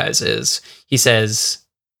with you guys is he says,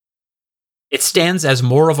 it stands as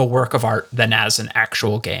more of a work of art than as an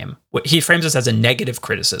actual game. He frames this as a negative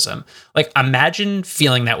criticism. Like, imagine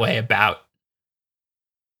feeling that way about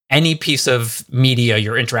any piece of media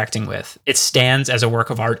you're interacting with. It stands as a work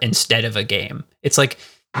of art instead of a game. It's like,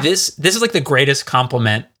 this is like the greatest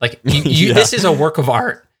compliment. Like, Yeah. This is a work of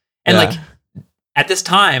art. And like, at this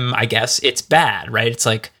time, I guess it's bad, right? It's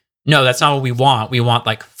like, no, that's not what we want. We want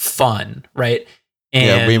like fun, right?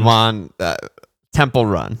 And we want Temple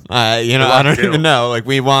Run. I don't even know. Like,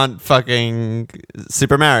 we want fucking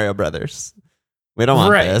Super Mario Brothers. We don't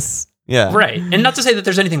want this. Yeah. Right. And not to say that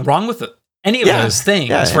there's anything wrong with any of those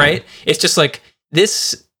things, right? It's just like,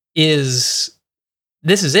 this is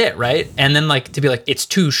it, right? And then like, to be like, it's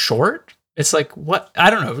too short. It's like, what? I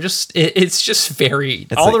don't know. It's just very.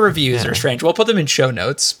 All like, the reviews are strange. We'll put them in show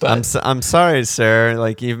notes. But I'm sorry, sir.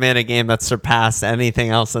 Like, you've made a game that surpassed anything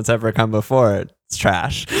else that's ever come before it. It's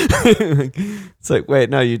trash. It's like, wait,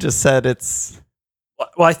 no, you just said it's.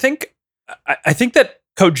 Well, I think that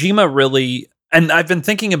Kojima really, and I've been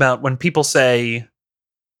thinking about when people say,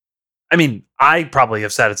 I mean, I probably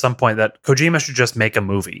have said at some point that Kojima should just make a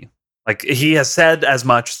movie. Like, he has said as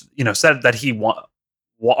much, said that he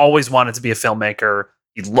always wanted to be a filmmaker.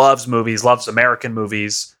 He loves movies, loves American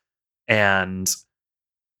movies.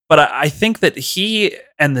 But I think that he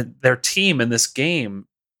and their team in this game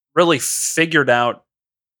really figured out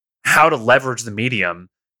how to leverage the medium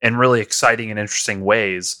in really exciting and interesting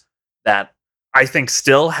ways that I think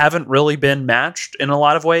still haven't really been matched in a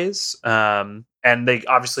lot of ways. And they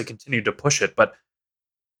obviously continue to push it. But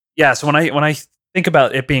yeah, so when I think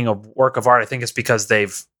about it being a work of art, I think it's because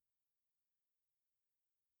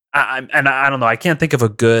I don't know, I can't think of a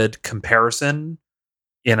good comparison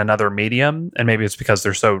in another medium, and maybe it's because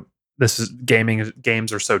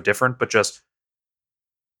games are so different, but just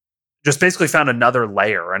basically found another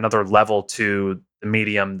layer, another level to the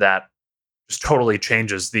medium that just totally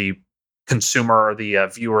changes the consumer or the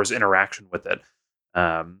viewer's interaction with it.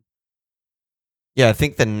 Yeah, I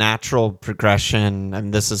think the natural progression,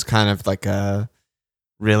 and this is kind of like a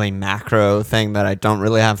really macro thing that I don't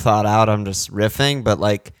really have thought out. I'm just riffing, but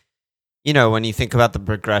like, when you think about the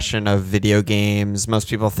progression of video games, most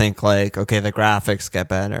people think like, okay, the graphics get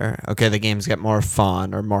better. Okay, the games get more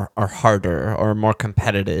fun or harder or more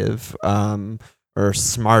competitive or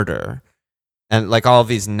smarter. And like all of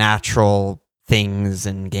these natural things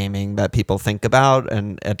in gaming that people think about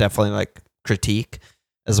and definitely like critique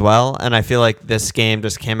as well. And I feel like this game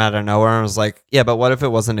just came out of nowhere and was like, yeah, but what if it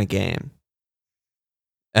wasn't a game?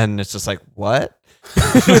 And it's just like, what?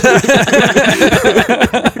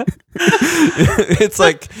 it's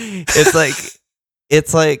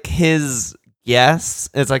like his guess.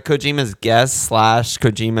 It's like Kojima's guess /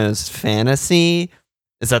 Kojima's fantasy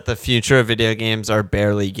is that the future of video games are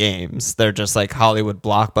barely games. They're just like Hollywood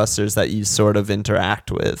blockbusters that you sort of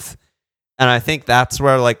interact with. And I think that's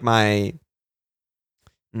where like my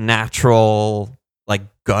natural like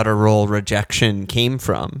guttural rejection came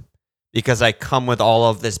from, because I come with all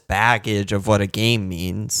of this baggage of what a game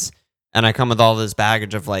means, and I come with all this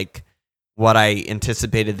baggage of like what I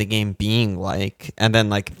anticipated the game being like, and then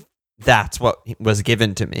like that's what was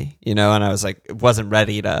given to me, and I was like, wasn't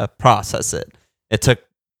ready to process it. It took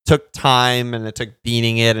time, and it took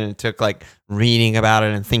beating it, and it took like reading about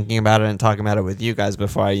it and thinking about it and talking about it with you guys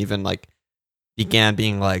before I even like began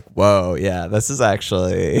being like, whoa, yeah, this is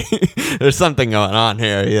actually there's something going on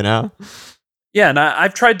here, Yeah, and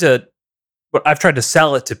I've tried to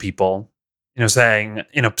sell it to people, saying,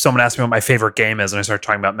 someone asked me what my favorite game is, and I started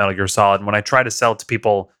talking about Metal Gear Solid. And when I try to sell it to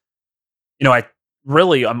people, I'm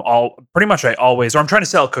trying to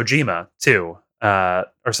sell Kojima too, or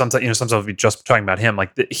sometimes I'll be just talking about him.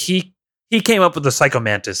 Like he came up with the Psycho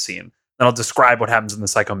Mantis scene, and I'll describe what happens in the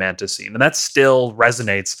Psycho Mantis scene, and that still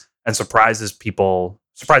resonates and surprises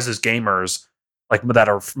gamers like that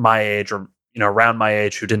are my age or around my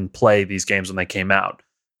age who didn't play these games when they came out.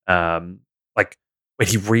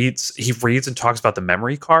 He reads and talks about the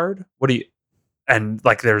memory card. And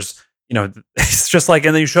like there's it's just like,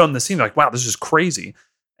 and then you show them the scene, like, wow, this is crazy.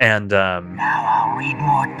 And now I'll read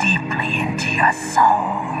more deeply into your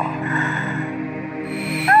soul.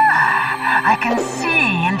 I can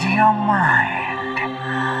see into your mind.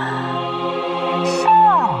 So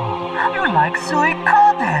you like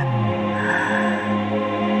Suikoden?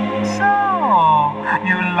 So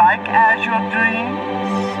you like Azure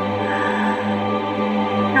Dreams?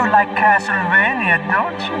 You like Castlevania,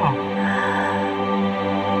 don't you?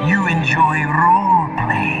 You enjoy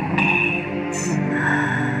role-playing games.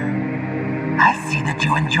 I see that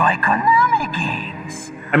you enjoy Konami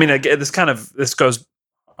games. I mean, again, this goes,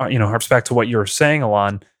 harps back to what you were saying,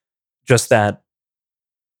 Alon, just that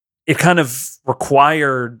it kind of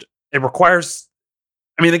requires, I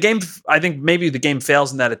mean, the game, I think maybe the game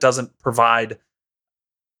fails in that it doesn't provide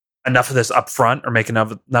enough of this up front or make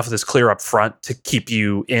enough of this clear up front to keep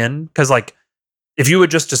you in. Because like, if you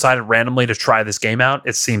had just decided randomly to try this game out,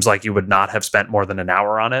 it seems like you would not have spent more than an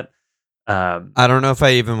hour on it. I don't know if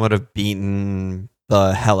I even would have beaten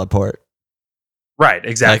the heliport. Right,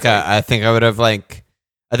 exactly. Like I think I would have I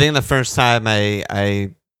think the first time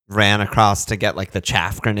I ran across to get like the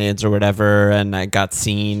chaff grenades or whatever, and I got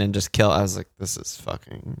seen and just killed. I was like, this is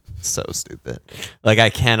fucking so stupid. Like, I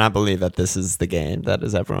cannot believe that this is the game that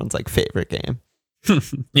is everyone's like favorite game.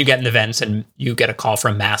 You get in events and you get a call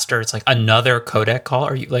from Master. It's like another codec call.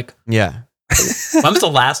 Are you like, yeah. When was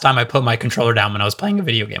the last time I put my controller down when I was playing a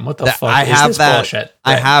video game? What the fuck is this bullshit?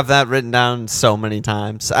 I have that written down so many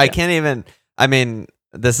times. I can't even, I mean,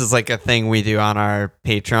 this is like a thing we do on our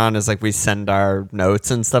Patreon is like we send our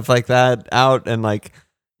notes and stuff like that out. And like,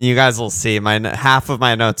 You guys will see. Half of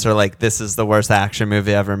my notes are like, "This is the worst action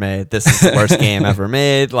movie ever made. This is the worst game ever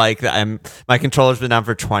made." Like, my controller's been down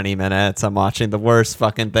for 20 minutes. I'm watching the worst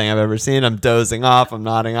fucking thing I've ever seen. I'm dozing off. I'm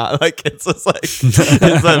nodding off. Like, it's just like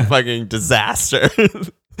it's a fucking disaster.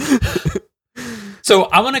 So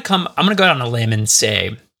I'm gonna go out on a limb and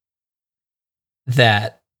say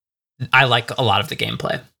that I like a lot of the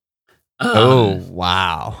gameplay. Oh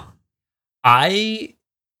wow! I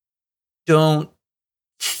don't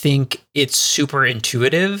think it's super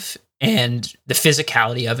intuitive, and the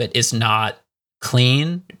physicality of it is not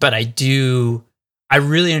clean, but I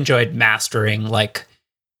really enjoyed mastering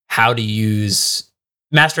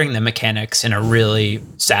mastering the mechanics in a really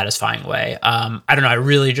satisfying way. I don't know, I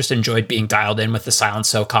really just enjoyed being dialed in with the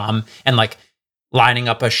silence SOCOM and like lining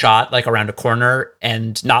up a shot like around a corner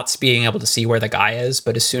and not being able to see where the guy is,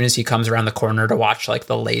 but as soon as he comes around the corner to watch like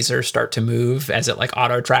the laser start to move as it like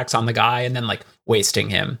auto tracks on the guy and then like wasting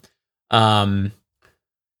him. I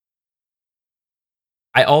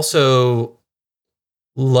also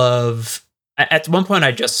love, at one point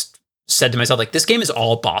I just said to myself, like, this game is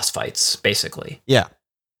all boss fights basically. Yeah.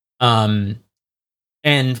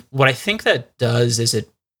 And what I think that does is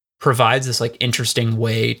it provides this like interesting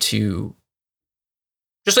way to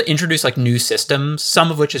just to introduce like new systems,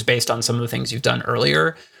 some of which is based on some of the things you've done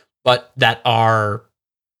earlier, but that are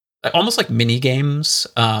almost like mini games.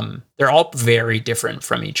 They're all very different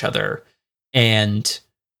from each other. And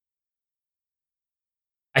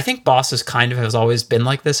I think bosses kind of has always been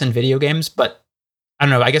like this in video games, but I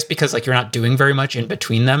don't know, I guess because like you're not doing very much in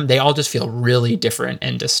between them, they all just feel really different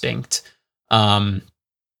and distinct. And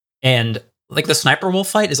like the sniper wolf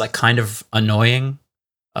fight is like kind of annoying.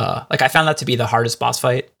 Like I found that to be the hardest boss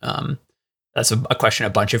fight. That's a question a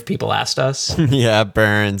bunch of people asked us. Yeah,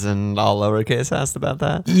 Burns and all lowercase asked about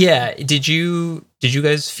that. Yeah, did you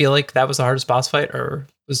guys feel like that was the hardest boss fight, or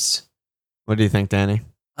was? What do you think, Danny?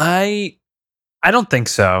 I don't think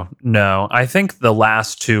so. No, I think the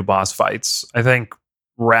last two boss fights, I think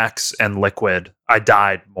Rex and Liquid, I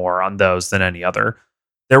died more on those than any other.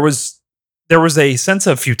 There was a sense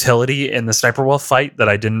of futility in the Sniper Wolf fight that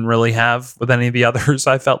I didn't really have with any of the others.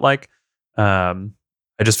 I felt like,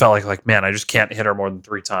 I just felt like, man, I just can't hit her more than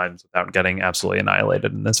 3 times without getting absolutely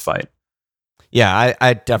annihilated in this fight. Yeah,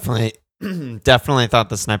 I definitely thought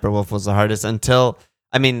the Sniper Wolf was the hardest until,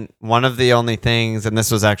 I mean, one of the only things, and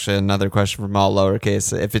this was actually another question from all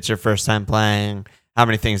lowercase, if it's your first time playing, how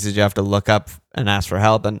many things did you have to look up and ask for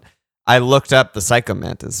help? And I looked up the Psycho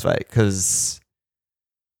Mantis fight because,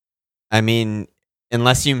 I mean,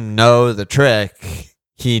 unless you know the trick,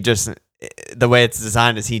 the way it's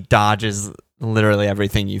designed is he dodges literally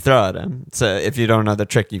everything you throw at him. So if you don't know the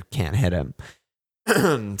trick, you can't hit him.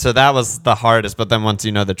 So that was the hardest. But then once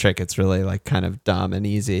you know the trick, it's really like kind of dumb and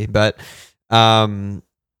easy. But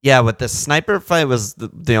yeah, with the sniper fight was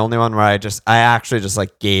the only one where I actually just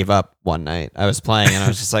like gave up one night. I was playing and I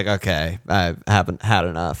was just like, okay, I haven't had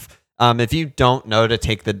enough. If you don't know to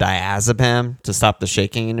take the diazepam to stop the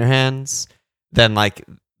shaking in your hands, then like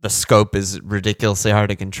the scope is ridiculously hard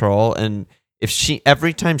to control. And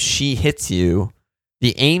every time she hits you,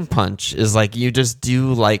 the aim punch is like you just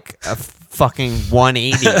do like a fucking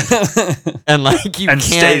 180 and like you can't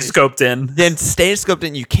stay scoped in. Then stay scoped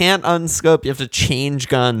in. You can't unscope. You have to change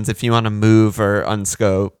guns if you want to move or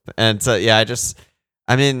unscope. And so yeah,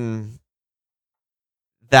 I mean,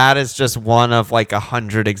 that is just one of like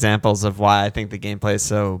 100 examples of why I think the gameplay is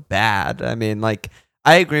so bad. I mean, like,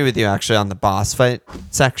 I agree with you actually on the boss fight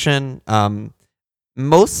section.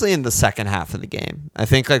 Mostly in the second half of the game. I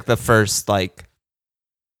think like the first like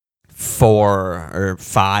 4 or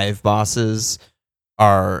 5 bosses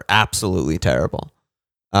are absolutely terrible.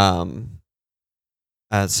 So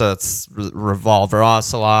it's Revolver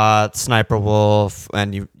Ocelot, Sniper Wolf,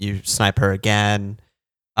 and you snipe her again.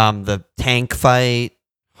 The tank fight,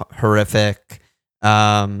 horrific.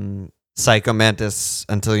 Psycho Mantis,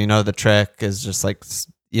 until you know the trick, is just like,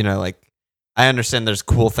 you know, like, I understand there's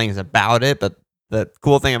cool things about it, but the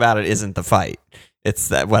cool thing about it isn't the fight. It's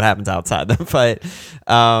that what happens outside the fight.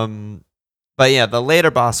 But yeah, the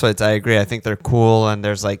later boss fights, I agree. I think they're cool, and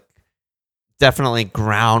there's like definitely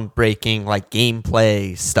groundbreaking like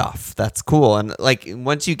gameplay stuff. That's cool. And like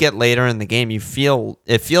once you get later in the game, it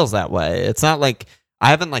feels that way. It's not like I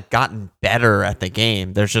haven't like gotten better at the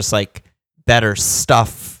game. There's just like better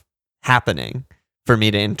stuff happening for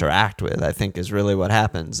me to interact with, I think, is really what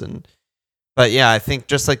happens. But yeah, I think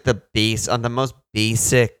just like on the most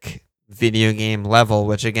basic video game level,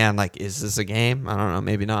 which again, like, is this a game? I don't know,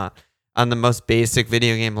 maybe not. On the most basic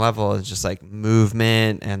video game level, it's just like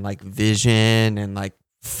movement and like vision and like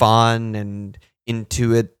fun and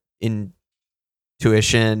intuitive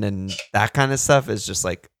tuition and that kind of stuff is just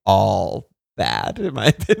like all bad in my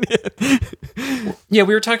opinion. Yeah,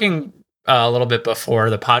 we were talking a little bit before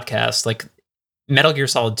the podcast. Like Metal Gear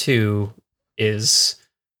Solid 2 is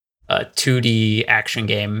a 2D action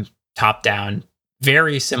game, top down,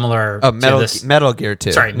 very similar to this. Metal Gear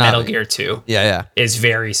 2. Sorry, Metal Gear 2. Yeah. Is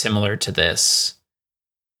very similar to this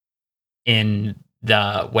in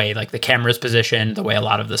the way like the camera's positioned, the way a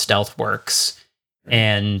lot of the stealth works.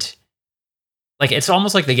 And like it's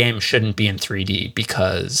almost like the game shouldn't be in 3D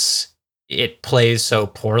because it plays so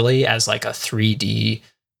poorly as like a 3D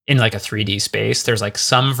in like a 3D space. There's like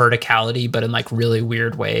some verticality, but in like really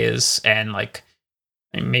weird ways. And like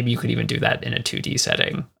maybe you could even do that in a 2D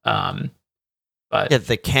setting. But yeah,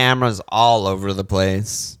 the camera's all over the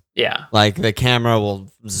place. Yeah. Like the camera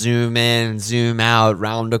will zoom in, zoom out,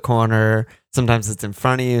 round a corner. Sometimes it's in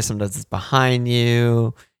front of you, sometimes it's behind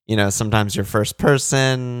you. You know, sometimes you're first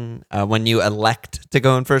person. When you elect to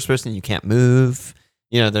go in first person, you can't move.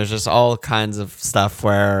 You know, there's just all kinds of stuff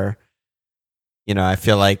where, you know, I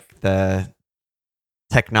feel like the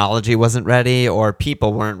technology wasn't ready or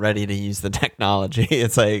people weren't ready to use the technology.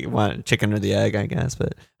 It's like chicken or the egg, I guess.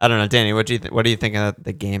 But I don't know, Danny, what do you think of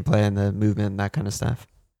the gameplay and the movement and that kind of stuff?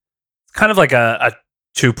 It's kind of like a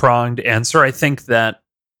two-pronged answer. I think that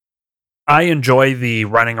I enjoy the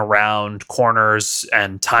running around corners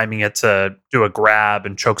and timing it to do a grab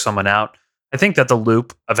and choke someone out. I think that the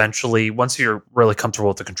loop eventually, once you're really comfortable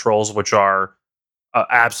with the controls, which are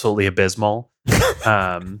absolutely abysmal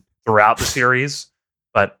throughout the series,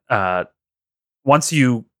 but once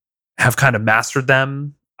you have kind of mastered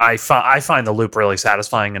them, I find the loop really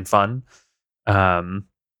satisfying and fun.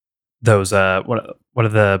 Those what do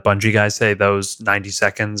the Bungie guys say? Those 90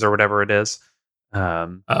 seconds or whatever it is,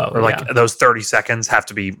 those 30 seconds have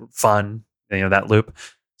to be fun. You know, that loop.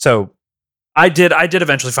 So I did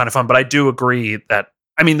eventually find it fun, but I do agree that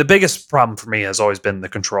the biggest problem for me has always been the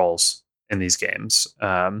controls in these games.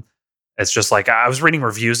 It's just like I was reading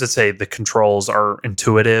reviews that say the controls are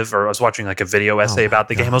intuitive, or I was watching like a video essay about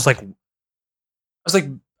the game. I was like,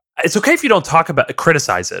 it's okay if you don't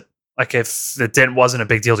criticize it. Like if it wasn't a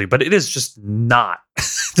big deal to you, but it is just not.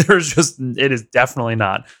 It is definitely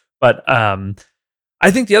not. But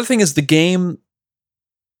I think the other thing is the game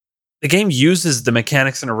uses the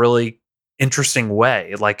mechanics in a really interesting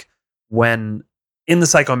way. Like when in the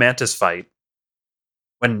Psycho Mantis fight,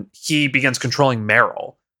 when he begins controlling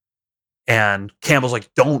Meryl, and Campbell's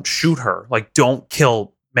like, don't shoot her. Like, don't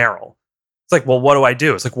kill Meryl. It's like, well, what do I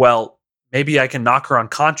do? It's like, well, maybe I can knock her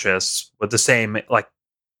unconscious with the same like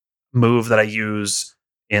move that I use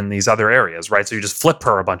in these other areas, right? So you just flip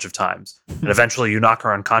her a bunch of times, and eventually you knock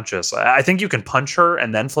her unconscious. I think you can punch her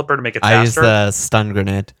and then flip her to make it faster. I use the stun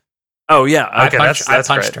grenade. Oh yeah, okay, I that's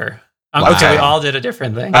punched great. her. Okay, we all did a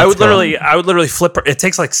different thing. I would literally flip her. It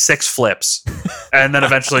takes like 6 flips, and then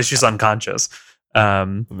eventually she's unconscious.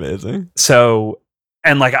 Amazing. So,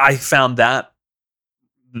 and like I found that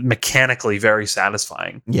mechanically very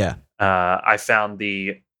satisfying. Yeah. I found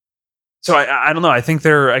so I don't know. I think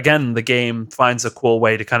the game finds a cool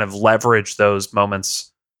way to kind of leverage those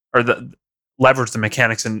moments, or leverage the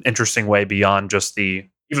mechanics in an interesting way beyond just the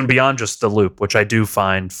loop, which I do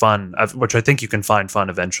find fun, which I think you can find fun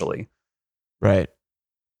eventually. Right.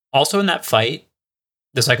 Also in that fight,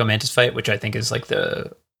 the Psycho Mantis fight, which I think is like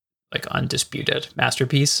the undisputed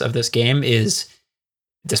masterpiece of this game, is,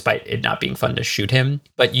 despite it not being fun to shoot him,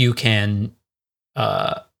 but you can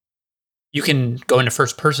go into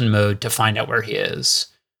first person mode to find out where he is.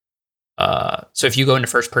 So if you go into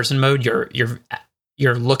first person mode,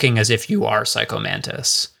 you're looking as if you are Psycho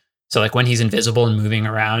Mantis. So like when he's invisible and moving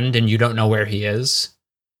around and you don't know where he is,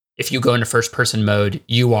 if you go into first person mode,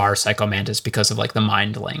 you are Psycho Mantis because of like the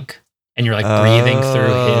mind link. And you're like breathing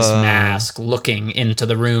through his mask, looking into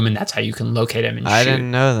the room, and that's how you can locate him and shoot. I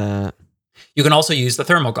didn't know that. You can also use the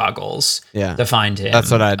thermal goggles to find him.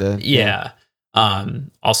 That's what I did. Yeah.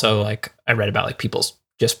 Also, like I read about like people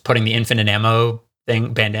just putting the infinite ammo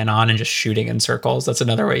bandana on and just shooting in circles. That's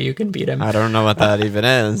another way you can beat him. I don't know what that even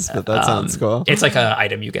is, but that sounds cool. It's like an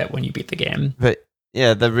item you get when you beat the game. But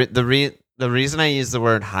yeah, the reason I use the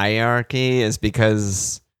word hierarchy is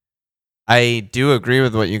because I do agree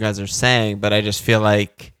with what you guys are saying, but I just feel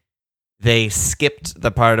like they skipped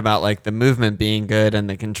the part about like the movement being good and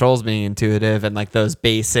the controls being intuitive and like those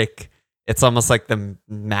basic. It's almost like the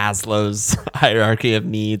Maslow's hierarchy of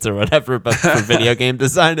needs or whatever, but for video game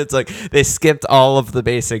design, it's like they skipped all of the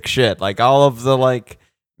basic shit. Like all of the like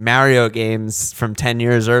Mario games from 10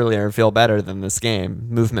 years earlier feel better than this game,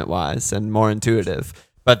 movement wise, and more intuitive.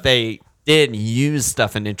 But they did use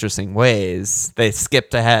stuff in interesting ways. They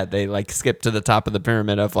skipped ahead. They like skipped to the top of the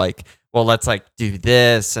pyramid of like well, let's like do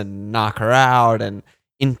this and knock her out and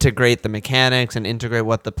integrate the mechanics and integrate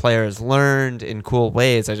what the player has learned in cool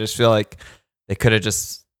ways. I just feel like they could have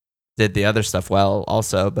just did the other stuff well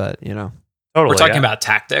also, but Totally. We're talking about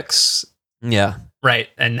tactics. Yeah. Right.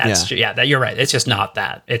 And that's that you're right. It's just not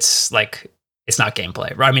that. It's like it's not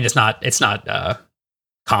gameplay. Right? I mean, it's not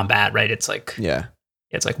combat, right? It's like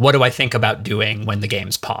it's like, what do I think about doing when the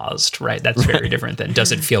game's paused, right? That's very different than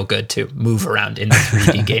does it feel good to move around in the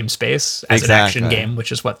 3D game space as an action game,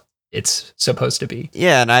 which is what it's supposed to be.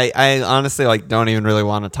 Yeah, and I honestly like don't even really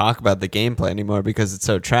want to talk about the gameplay anymore because it's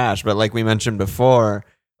so trash. But like we mentioned before,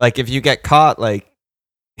 like if you get caught, like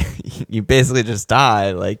you basically just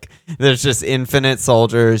die. Like there's just infinite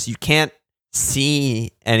soldiers. You can't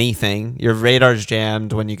see anything. Your radar's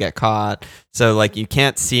jammed when you get caught. So like you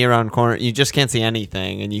can't see around corner. You just can't see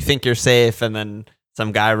anything. And you think you're safe and then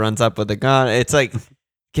some guy runs up with a gun. It's like,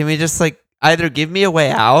 can we just like either give me a way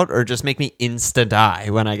out or just make me insta die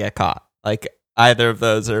when I get caught? Like either of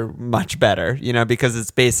those are much better, because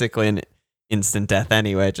it's basically an instant death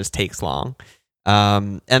anyway. It just takes long.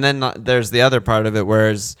 And then there's the other part of it,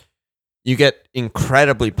 whereas you get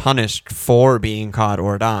incredibly punished for being caught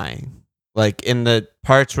or dying. Like in the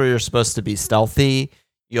parts where you're supposed to be stealthy,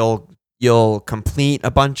 you'll complete a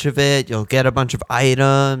bunch of it. You'll get a bunch of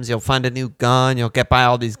items. You'll find a new gun. You'll get by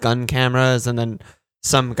all these gun cameras, and then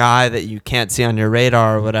some guy that you can't see on your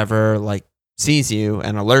radar or whatever, like sees you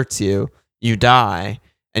and alerts you. You die,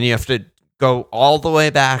 and you have to go all the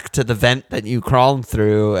way back to the vent that you crawled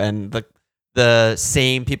through, and the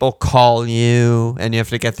same people call you, and you have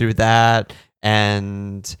to get through that,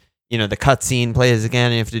 and the cutscene plays again,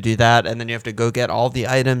 and you have to do that, and then you have to go get all the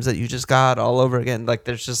items that you just got all over again. Like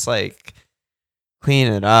there's just like, clean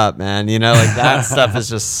it up, man. Like that stuff is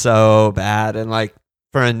just so bad, and like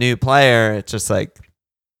for a new player, it's just like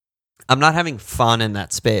I'm not having fun in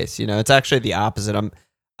that space. It's actually the opposite.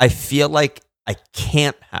 I feel like I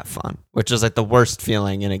can't have fun, which is like the worst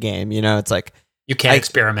feeling in a game. It's like you can't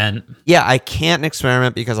experiment. Yeah, I can't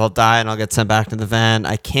experiment because I'll die and I'll get sent back to the van.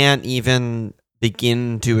 I can't even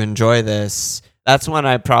begin to enjoy this. That's when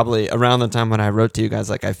I probably, around the time when I wrote to you guys,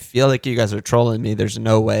 like, I feel like you guys are trolling me. There's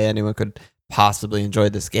no way anyone could possibly enjoy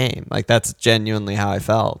this game. Like, that's genuinely how I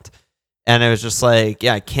felt. And it was just like,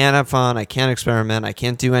 yeah, I can't have fun. I can't experiment. I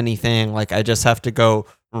can't do anything. Like, I just have to go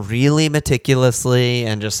really meticulously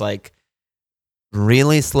and just like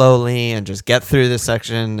really slowly and just get through this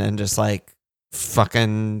section and just like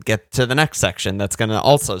fucking get to the next section that's going to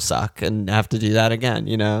also suck and have to do that again,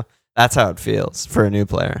 That's how it feels for a new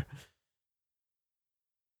player.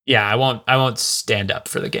 Yeah, I won't stand up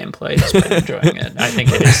for the gameplay despite enjoying it. I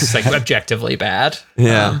think it is like objectively bad.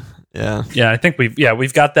 Yeah. I think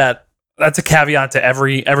we've got that. That's a caveat to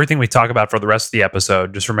everything we talk about for the rest of the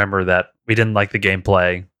episode. Just remember that we didn't like the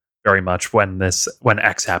gameplay very much when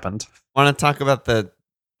X happened. Want to talk about the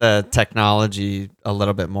technology a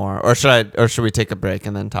little bit more, or should we take a break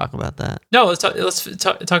and then talk about that? No, let's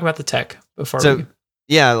talk about the tech before.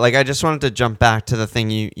 Yeah, like I just wanted to jump back to the thing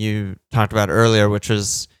you talked about earlier, which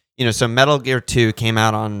was, so Metal Gear 2 came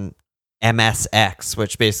out on MSX,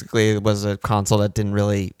 which basically was a console that didn't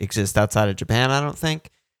really exist outside of Japan, I don't think.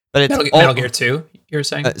 But it's Metal Gear 2, you're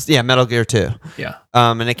saying? Yeah, Metal Gear 2. Yeah.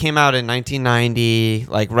 And it came out in 1990,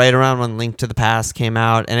 like right around when Link to the Past came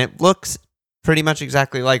out, and it looks pretty much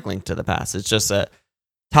exactly like Link to the Past. It's just a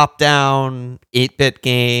top-down 8-bit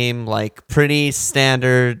game, like pretty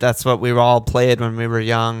standard. That's what we all played when we were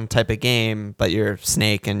young type of game, but you're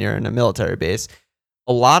Snake and you're in a military base.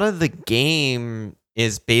 A lot of the game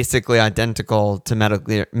is basically identical to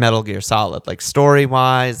Metal Gear Solid, like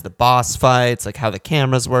story-wise, the boss fights, like how the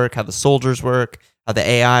cameras work, how the soldiers work, how the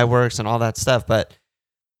AI works, and all that stuff. But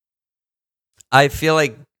I feel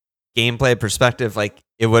like gameplay perspective, like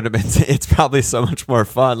it would have been, it's probably so much more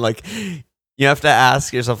fun. Like you have to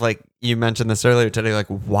ask yourself, like you mentioned this earlier today, like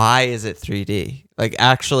why is it 3D? Like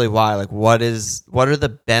actually why? Like what are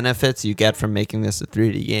the benefits you get from making this a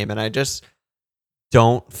 3D game? And I just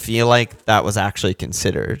don't feel like that was actually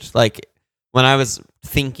considered. Like when I was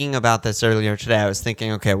thinking about this earlier today, I was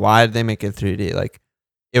thinking, okay, why did they make it 3D? Like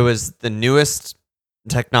it was the newest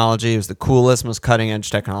technology. It was the coolest, most cutting edge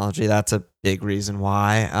technology. That's a big reason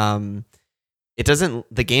why.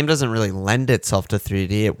 The game doesn't really lend itself to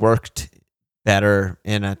 3D. It worked better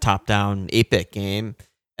in a top-down 8-bit game.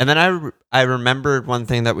 And then I remembered one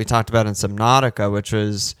thing that we talked about in Subnautica, which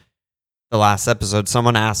was the last episode.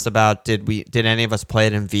 Someone asked about did any of us play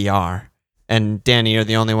it in VR? And Danny, you're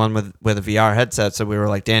the only one with a VR headset, so we were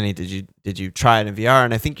like, Danny, did you try it in VR?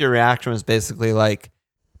 And I think your reaction was basically like,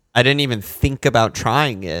 I didn't even think about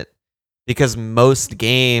trying it because most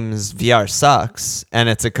games VR sucks and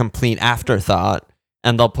it's a complete afterthought,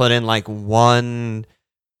 and they'll put in like one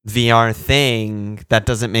VR thing that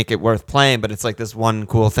doesn't make it worth playing, but it's like this one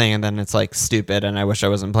cool thing, and then it's like stupid and I wish I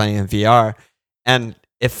wasn't playing in VR. And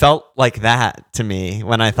it felt like that to me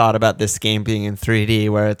when I thought about this game being in 3D,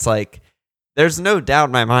 where it's like, there's no doubt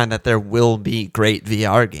in my mind that there will be great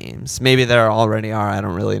VR games. Maybe there already are. I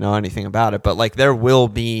don't really know anything about it, but like there will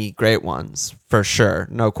be great ones for sure.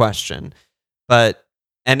 No question. But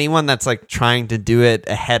anyone that's like trying to do it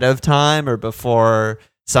ahead of time or before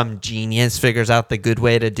some genius figures out the good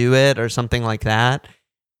way to do it or something like that,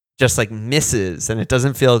 just like misses, and it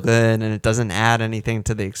doesn't feel good and it doesn't add anything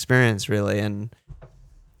to the experience really. And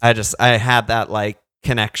I had that like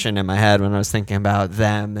connection in my head when I was thinking about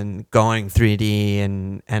them and going 3D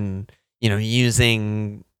and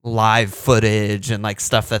using live footage and like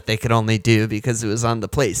stuff that they could only do because it was on the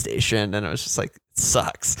PlayStation, and it was just like, it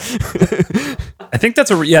sucks. I think it's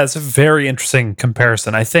a very interesting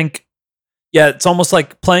comparison. I think, it's almost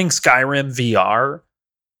like playing Skyrim VR.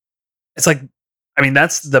 It's like, I mean,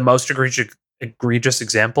 that's the most egregious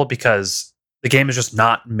example because the game is just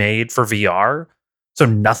not made for VR. So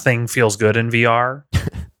nothing feels good in VR.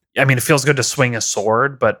 I mean, it feels good to swing a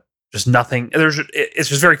sword, but just nothing. It's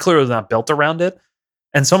just very clearly not built around it.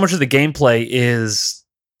 And so much of the gameplay is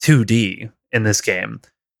 2D in this game.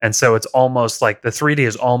 And so it's almost like the 3D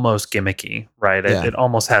is almost gimmicky, right? Yeah. It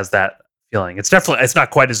almost has that feeling. It's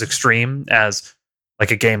not quite as extreme as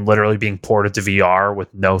like a game literally being ported to VR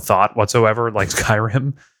with no thought whatsoever, like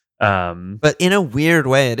Skyrim. But in a weird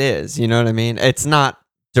way, it is. You know what I mean? It's not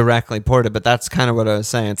directly ported, but that's kind of what I was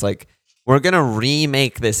saying. It's like, we're going to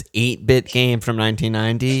remake this 8-bit game from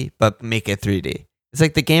 1990, but make it 3D. It's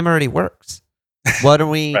like the game already works. What are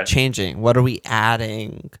we Right. changing? What are we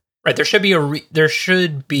adding? Right. There should be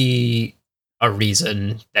a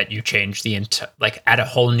reason that you change like add a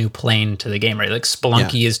whole new plane to the game, right? Like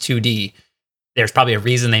Spelunky is 2D. There's probably a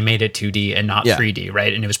reason they made it 2D and not 3D,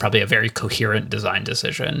 right? And it was probably a very coherent design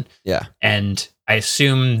decision. Yeah. And I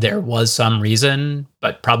assume there was some reason,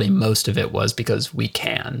 but probably most of it was because we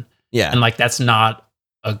can. Yeah. And like, that's not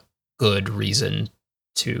a good reason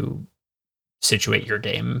to situate your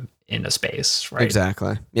game in a space, right?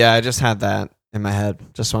 Exactly. Yeah, I just had that in my head.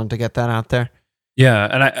 Just wanted to get that out there. Yeah,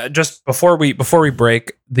 and I just before we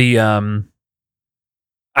break the I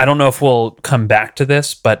don't know if we'll come back to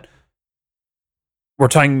this, but we're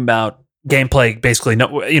talking about gameplay basically,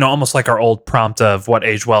 almost like our old prompt of what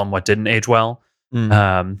aged well and what didn't age well.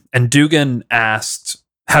 And Dugan asked,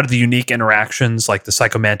 how do the unique interactions like the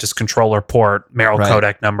Psychomantis controller port, Meryl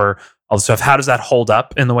codec number, all the stuff, how does that hold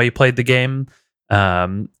up in the way you played the game?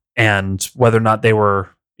 And whether or not they were,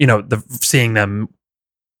 seeing them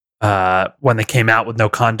when they came out with no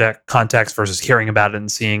context versus hearing about it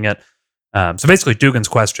and seeing it. So basically, Dugan's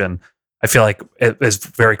question, I feel like it is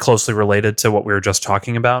very closely related to what we were just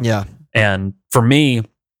talking about. Yeah. And for me,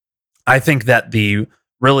 I think that the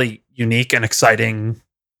really unique and exciting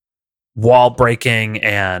wall breaking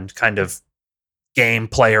and kind of game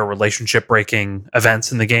player relationship breaking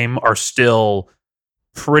events in the game are still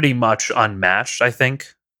pretty much unmatched, I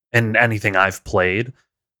think, in anything I've played.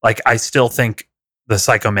 Like, I still think the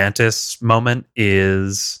Psychomantis moment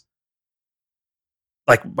is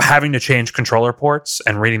like having to change controller ports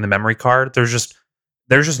and reading the memory card. There's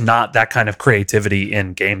just not that kind of creativity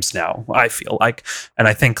in games now, I feel like. And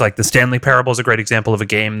I think like the Stanley Parable is a great example of a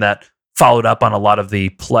game that followed up on a lot of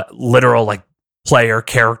the literal like player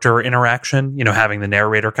character interaction, having the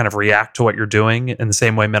narrator kind of react to what you're doing in the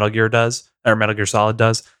same way Metal Gear Solid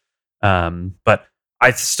does. But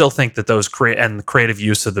I still think that those the creative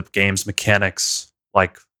use of the game's mechanics,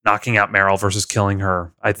 like knocking out Meryl versus killing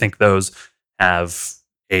her, I think those have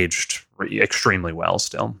aged extremely well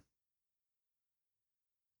still.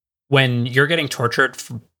 When you're getting tortured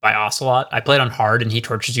by Ocelot, I played on hard and he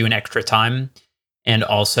tortures you an extra time. And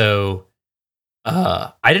also,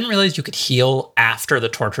 I didn't realize you could heal after the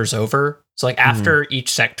torture's over. So like after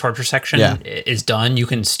each torture section is done, you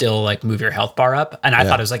can still like move your health bar up. And I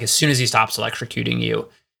thought it was like, as soon as he stops electrocuting you,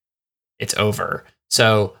 it's over.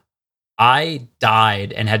 So I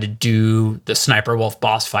died and had to do the Sniper Wolf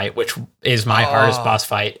boss fight, which is my hardest boss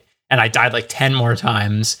fight. And I died like 10 more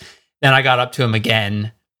times. Then I got up to him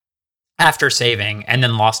again after saving and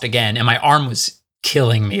then lost again. And my arm was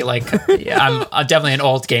killing me. Like, I'm definitely an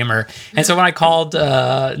old gamer. And so when I called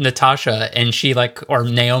Natasha and she or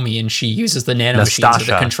Naomi, and she uses the nano machines of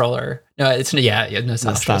the controller. No, it's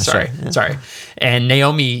Natasha. Sorry. And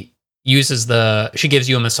Naomi uses she gives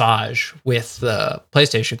you a massage with the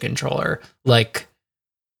PlayStation controller. Like,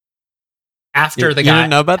 after the you guy. didn't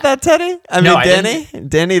know about that, Teddy? I No, mean, I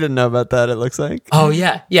Danny didn't know about that, it looks like. Oh,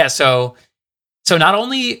 yeah. Yeah. So not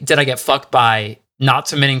only did I get fucked by not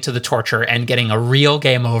submitting to the torture and getting a real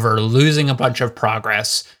game over, losing a bunch of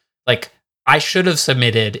progress, like I should have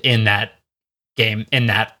submitted in that game, in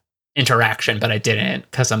that interaction, but I didn't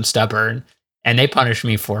because I'm stubborn, and they punished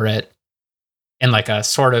me for it in like a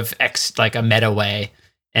sort of like a meta way.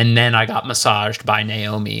 And then I got massaged by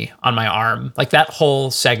Naomi on my arm. Like that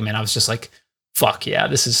whole segment, I was just like, fuck yeah,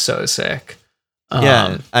 this is so sick.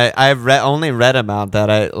 Yeah, I've only read about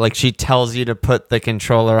that. She tells you to put the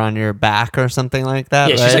controller on your back or something like that.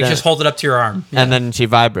 Yeah, she's like, just hold it up to your arm. Yeah. And then she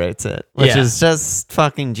vibrates it, which is just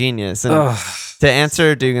fucking genius. And to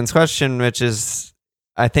answer Dugan's question, which is,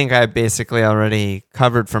 I think I basically already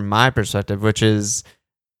covered from my perspective, which is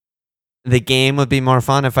the game would be more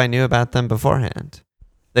fun if I knew about them beforehand.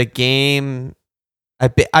 The game,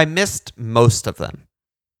 I missed most of them.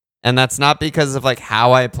 And that's not because of like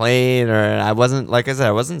how I played, or I wasn't, like I said,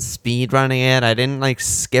 I wasn't speed running it. I didn't like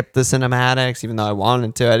skip the cinematics, even though I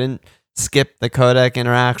wanted to. I didn't skip the codec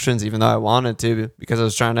interactions, even though I wanted to, because I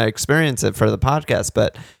was trying to experience it for the podcast.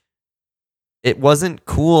 But it wasn't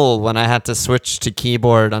cool when I had to switch to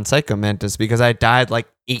keyboard on Psycho Mantis because I died like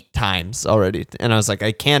 8 times already. And I was like,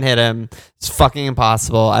 I can't hit him. It's fucking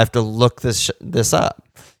impossible. I have to look this up.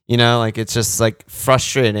 You know, like it's just like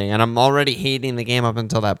frustrating, and I'm already hating the game up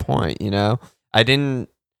until that point. You know, I don't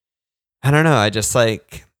know. I just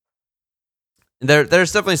like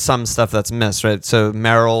there's definitely some stuff that's missed, right? So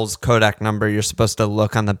Meryl's codec number, you're supposed to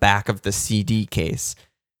look on the back of the CD case.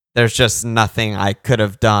 There's just nothing I could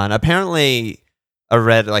have done. Apparently, I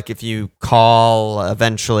read like if you call,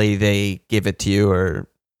 eventually they give it to you, or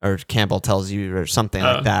Campbell tells you, or something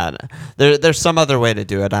like that. There's some other way to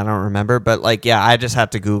do it. I don't remember, but like, yeah, I just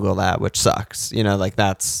had to Google that, which sucks. You know, like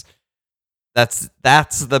that's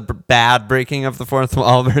the bad breaking of the fourth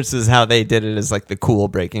wall versus how they did it is like the cool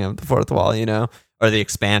breaking of the fourth wall, you know, or the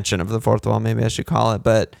expansion of the fourth wall, maybe I should call it.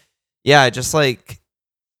 But yeah, I just like,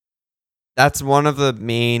 that's one of the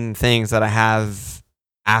main things that I have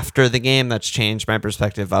after the game that's changed my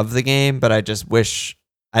perspective of the game. But I just wish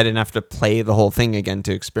I didn't have to play the whole thing again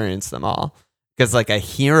to experience them all, because like I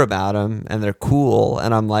hear about them and they're cool,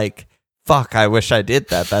 and I'm like, fuck, I wish I did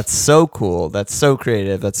that. That's so cool. That's so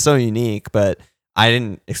creative. That's so unique. But I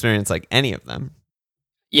didn't experience like any of them.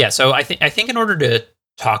 Yeah. So I think in order to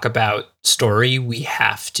talk about story, we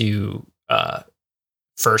have to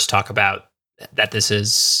first talk about that this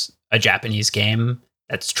is a Japanese game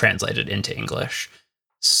that's translated into English.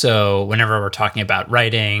 So whenever we're talking about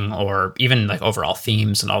writing or even like overall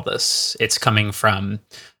themes and all this, it's coming from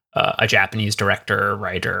a Japanese director,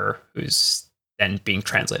 writer, who's then being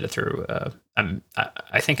translated through,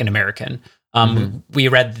 I think, an American. We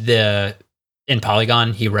read in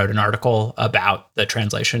Polygon, he wrote an article about the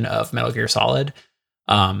translation of Metal Gear Solid.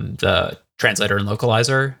 The translator and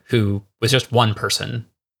localizer, who was just one person,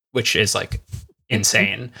 which is like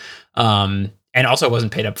insane. And also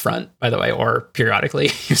wasn't paid up front, by the way, or periodically.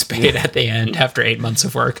 He was paid at the end after 8 months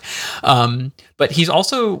of work. But he's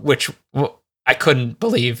also, which I couldn't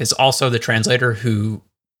believe, is also the translator who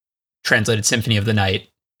translated Symphony of the Night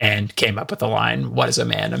and came up with the line, "What is a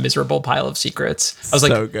man? A miserable pile of secrets." I was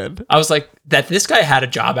so good. I was like, that this guy had a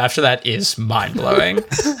job after that is mind-blowing.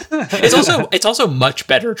 It's also much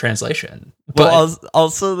better translation. But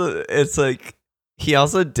it's like he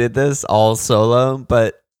also did this all solo,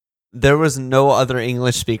 but there was no other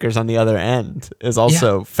English speakers on the other end. Is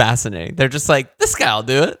also fascinating. They're just like, this guy'll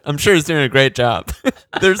do it. I'm sure he's doing a great job.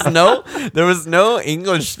 There was no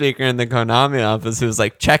English speaker in the Konami office who was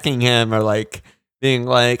like checking him or like being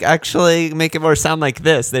like, actually make it more sound like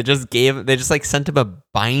this. They just like sent him a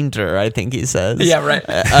binder, I think he says. Yeah, right.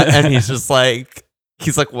 And he's like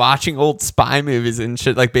watching old spy movies and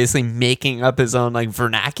shit, like basically making up his own like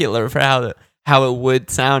vernacular for how it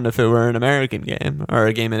would sound if it were an American game or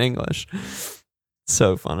a game in English.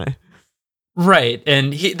 So funny. Right.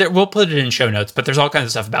 And we'll put it in show notes, but there's all kinds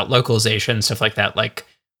of stuff about localization, stuff like that. Like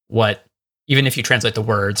even if you translate the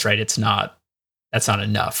words, right, that's not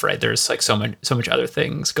enough, right? There's like so much other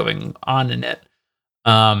things going on in it.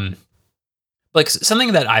 Like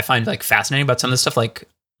something that I find like fascinating about some of this stuff, like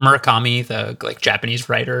Murakami, the like Japanese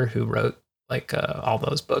writer who wrote like all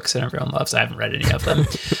those books that everyone loves. I haven't read any of them.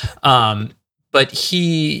 But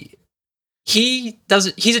he's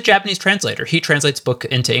a Japanese translator. He translates book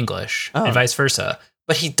into English and vice versa,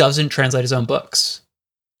 but he doesn't translate his own books.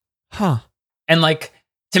 Huh. And like,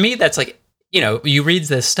 to me, that's like, you know, you read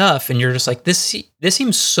this stuff and you're just like, this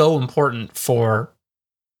seems so important for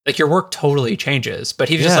like your work totally changes. But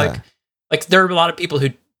he's just like there are a lot of people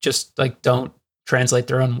who just like don't translate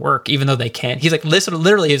their own work, even though they can't. He's like,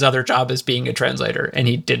 literally his other job is being a translator, and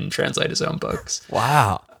he didn't translate his own books.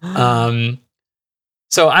 Wow.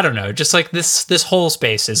 So I don't know, just like this whole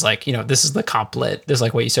space is like, you know, this is the complet. This is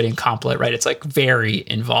like what you study in complet, right? It's like very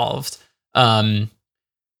involved. But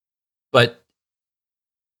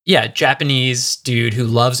yeah, Japanese dude who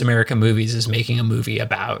loves American movies is making a movie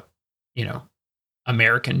about, you know,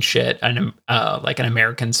 American shit, and like an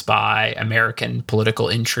American spy, American political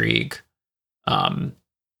intrigue. And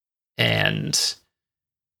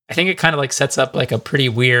I think it kind of like sets up like a pretty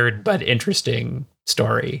weird but interesting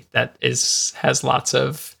story that has lots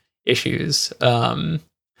of issues. The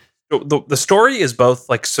story is both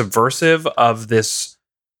like subversive of this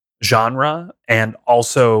genre and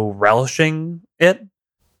also relishing it.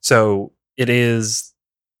 So it is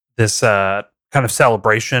this kind of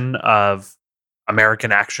celebration of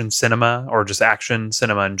American action cinema, or just action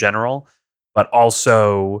cinema in general, but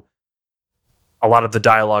also a lot of the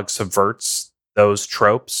dialogue subverts those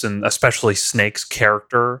tropes, and especially Snake's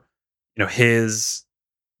character, you know, his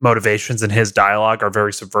motivations and his dialogue are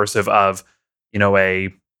very subversive of, you know,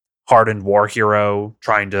 a hardened war hero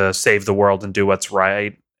trying to save the world and do what's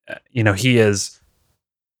right. You know, he is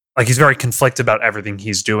like, he's very conflicted about everything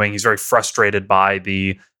he's doing. He's very frustrated by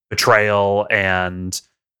the betrayal and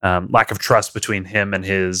lack of trust between him and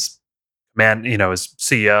his man, you know, his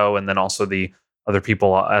CEO, and then also the other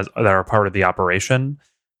people that are part of the operation.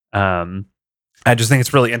 I just think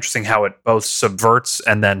it's really interesting how it both subverts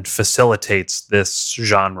and then facilitates this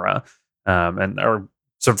genre, or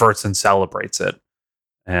subverts and celebrates it.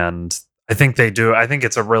 And I think they do. I think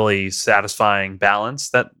it's a really satisfying balance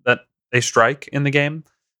that they strike in the game.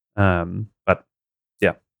 But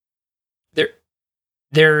yeah,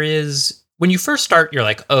 there is, when you first start, you're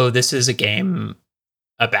like, oh, this is a game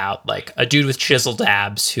about like a dude with chiseled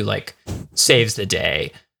abs who like saves the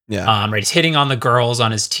day. Yeah. Right. He's hitting on the girls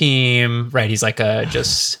on his team. Right. He's like I'll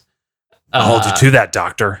hold you to that,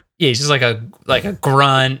 doctor. Yeah. He's just like a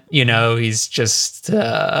grunt, you know, he's just,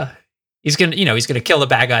 he's going to kill the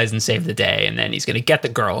bad guys and save the day. And then he's going to get the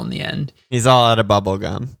girl in the end. He's all out of bubble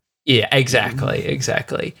gum. Yeah, exactly.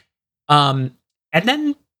 Exactly. And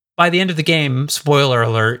then by the end of the game, spoiler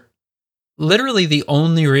alert, literally the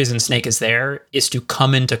only reason Snake is there is to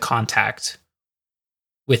come into contact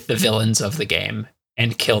with the villains of the game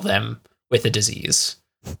and kill them with a disease.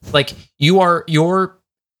 Like, your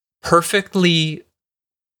perfectly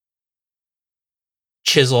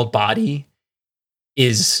chiseled body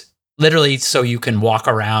is literally so you can walk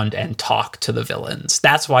around and talk to the villains.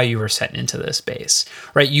 That's why you were sent into this space,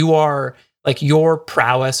 right? You are like, your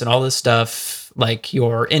prowess and all this stuff, like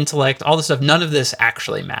your intellect, all this stuff, none of this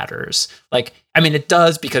actually matters. Like, I mean, it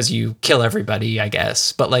does because you kill everybody, I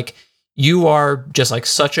guess, but like, you are just like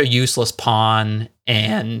such a useless pawn,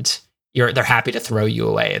 and they're happy to throw you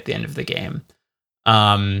away at the end of the game.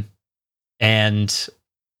 And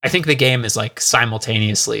I think the game is like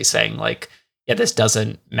simultaneously saying like, yeah, this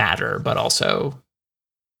doesn't matter, but also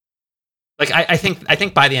like, I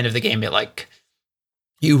think by the end of the game, it like,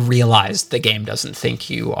 you realize the game doesn't think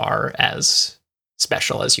you are as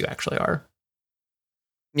special as you actually are.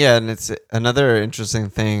 Yeah, and it's another interesting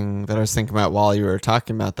thing that I was thinking about while you were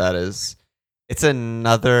talking about that is it's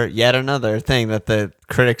yet another thing that the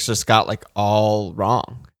critics just got like all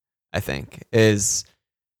wrong, I think, is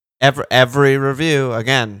every review,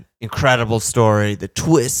 again, incredible story, the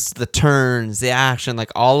twists, the turns, the action,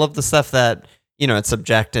 like all of the stuff that, you know, it's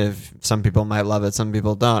subjective. Some people might love it, some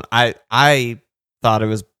people don't. I thought it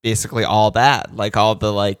was basically all bad, like all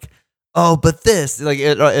the like, oh, but this, like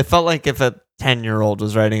it felt like if a 10-year-old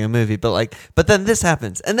was writing a movie, but then this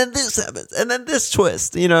happens, and then this happens, and then this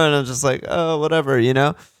twist, you know, and I'm just like, oh, whatever, you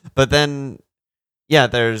know. But then, yeah,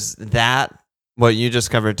 there's that, what you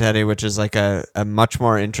just covered, Teddy, which is like a much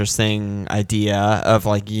more interesting idea of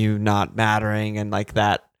like you not mattering, and like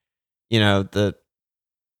that, you know, the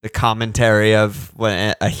commentary of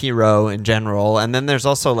what a hero in general. And then there's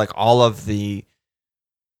also like all of the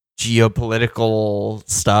geopolitical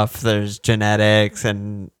stuff. There's genetics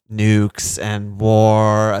and nukes and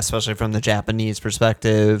war, especially from the Japanese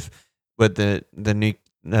perspective with the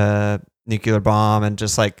nuclear bomb, and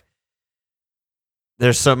just like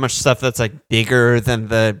there's so much stuff that's like bigger than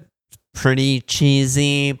the pretty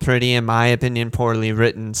cheesy, in my opinion, poorly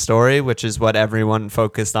written story, which is what everyone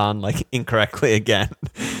focused on, like incorrectly again.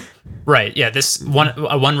 Right. Yeah. This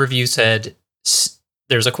one review said,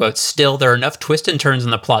 there's a quote, "Still, there are enough twists and turns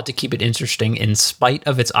in the plot to keep it interesting in spite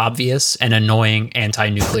of its obvious and annoying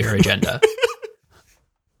anti-nuclear agenda."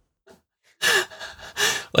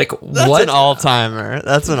 Like, that's what? An all-timer.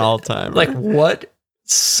 That's an all-timer. Like, what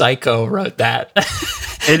psycho wrote that?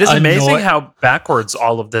 It is amazing how backwards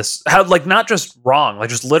all of this, how like not just wrong, like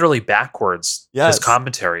just literally backwards this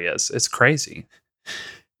commentary is. It's crazy.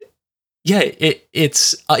 Yeah,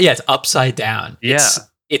 it's upside down. Yeah.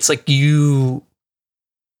 It's like you.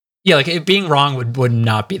 Yeah, like it being wrong would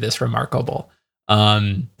not be this remarkable.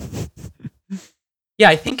 Yeah,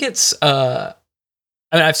 I think it's. I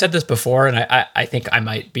mean, I've said this before, and I think I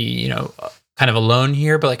might be kind of alone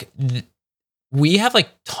here, but like we have like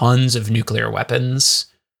tons of nuclear weapons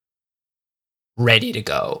ready to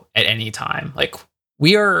go at any time. Like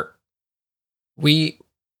we've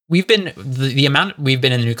been the amount we've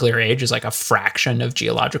been in the nuclear age is like a fraction of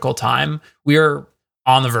geological time. We are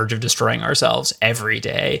on the verge of destroying ourselves every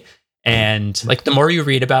day. And like the more you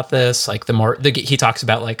read about this, like the more he talks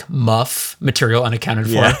about like MUF, material unaccounted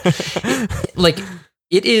for. Yeah. Like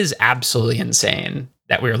it is absolutely insane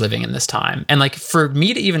that we're living in this time. And like for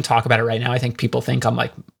me to even talk about it right now, I think people think I'm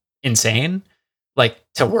like insane, like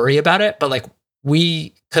to worry about it. But like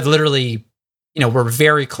we could literally, we're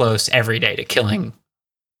very close every day to killing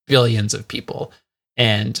billions of people,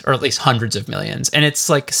 or at least hundreds of millions. And it's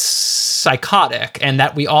like psychotic. And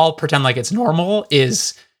that we all pretend like it's normal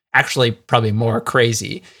is actually probably more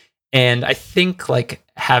crazy. And I think like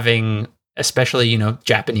having, especially,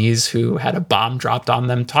 Japanese who had a bomb dropped on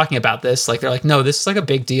them talking about this, like they're like, no, this is like a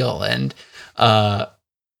big deal. And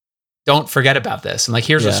don't forget about this. And like,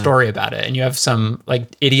 here's a story about it. And you have some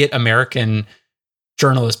like idiot American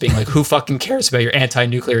journalist being like, who fucking cares about your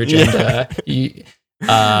anti-nuclear agenda?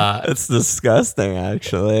 Yeah. It's disgusting,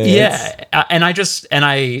 actually. Yeah. And I don't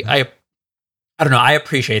know. I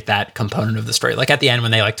appreciate that component of the story. Like at the end when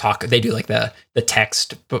they like talk, they do like the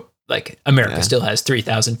text, but like America still has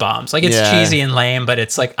 3,000 bombs. Like it's cheesy and lame, but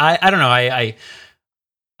it's like, I don't know. I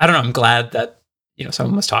don't know. I'm glad that,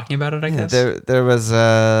 someone was talking about it, I guess. There was,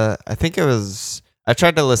 I think it was, I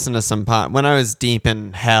tried to listen to some when I was deep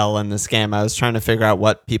in hell in this game, I was trying to figure out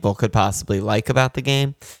what people could possibly like about the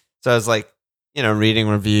game. So I was like, reading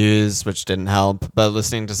reviews, which didn't help, but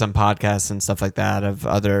listening to some podcasts and stuff like that of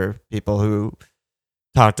other people who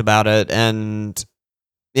talked about it. And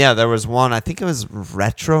yeah, there was one, I think it was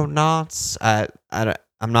Retronauts.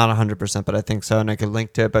 I'm not 100%, but I think so. And I could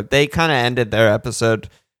link to it, but they kind of ended their episode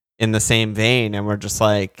in the same vein. And we're just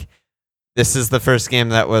like, this is the first game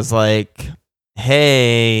that was like,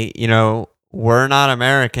 hey, we're not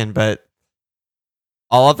American, but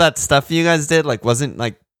all of that stuff you guys did like wasn't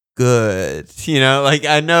like good, like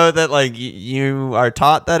I know that like you are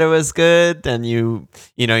taught that it was good and you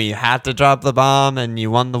had to drop the bomb and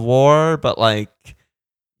you won the war, but like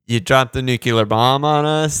you dropped the nuclear bomb on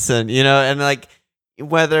us, and and like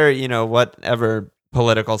whether whatever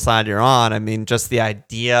political side you're on, I mean just the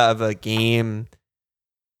idea of a game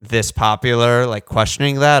this popular, like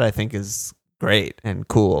questioning that, I think is great and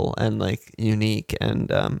cool and like unique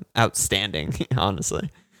and outstanding, honestly.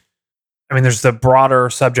 I mean, there's the broader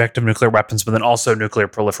subject of nuclear weapons, but then also nuclear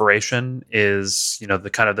proliferation is, the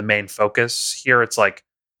kind of the main focus here. It's like,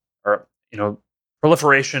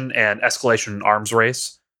 proliferation and escalation in arms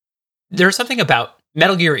race. There's something about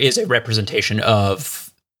Metal Gear is a representation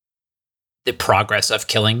of the progress of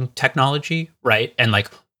killing technology, right? And like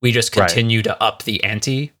we just continue to up the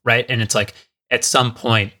ante, right? And it's like at some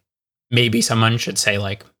point, maybe someone should say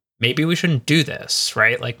like, maybe we shouldn't do this,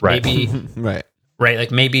 right? Like maybe, right?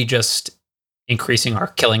 Like maybe just increasing our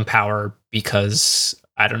killing power because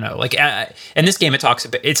I don't know. Like in this game, it talks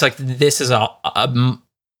about it's like this is a lot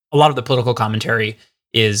of the political commentary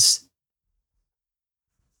is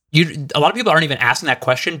a lot of people aren't even asking that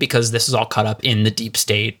question because this is all caught up in the deep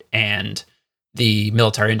state and the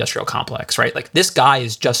military industrial complex, right? Like this guy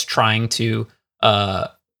is just trying to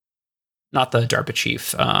not the DARPA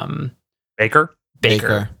chief, Baker.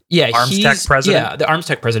 Yeah, arms tech president. Yeah, the arms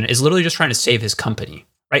tech president is literally just trying to save his company,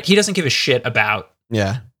 right? He doesn't give a shit about.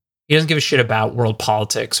 Yeah. He doesn't give a shit about world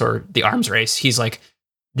politics or the arms race. He's like,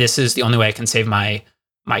 this is the only way I can save my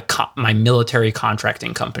military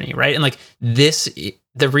contracting company, right? And like this,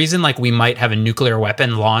 the reason like we might have a nuclear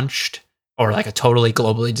weapon launched or like a totally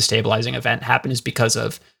globally destabilizing event happen is because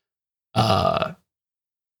of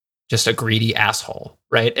just a greedy asshole,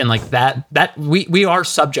 right? And like that we are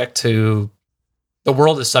subject to. The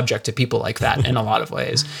world is subject to people like that in a lot of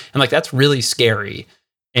ways. And like, that's really scary.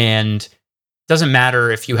 And it doesn't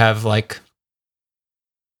matter if you have like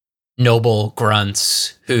noble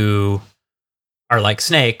grunts who are like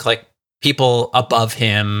Snake, like people above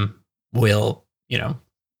him will,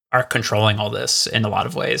 are controlling all this in a lot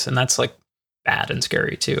of ways. And that's like bad and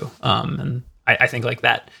scary too. And I think like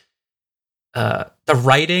that, the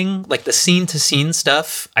writing, like the scene to scene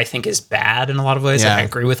stuff, I think is bad in a lot of ways. Yeah. I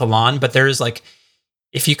agree with Alon, but there's like,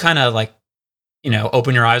 if you kind of like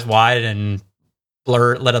open your eyes wide and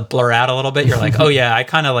let it blur out a little bit, you're like, oh yeah, I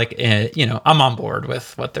kind of like, I'm on board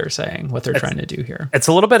with what they're saying, what they're trying to do here. It's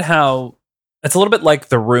a little bit like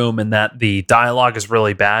The Room in that the dialogue is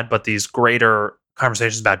really bad, but these greater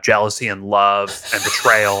conversations about jealousy and love and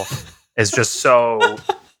betrayal is just so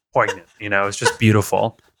poignant. It's just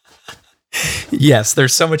beautiful. Yes,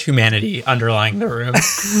 there's so much humanity underlying The Room.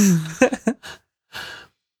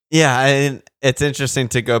 Yeah, it's interesting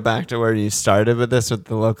to go back to where you started with this, with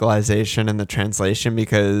the localization and the translation,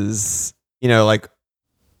 because,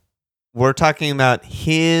 we're talking about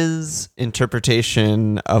his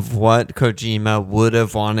interpretation of what Kojima would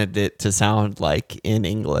have wanted it to sound like in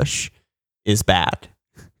English is bad.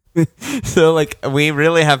 So, we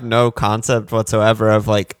really have no concept whatsoever of,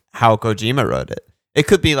 how Kojima wrote it. It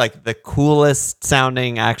could be, the coolest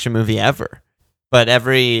sounding action movie ever, but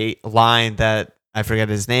every line that I forget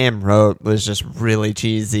his name wrote was just really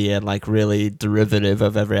cheesy and really derivative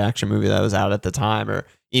of every action movie that was out at the time, or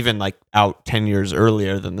even out 10 years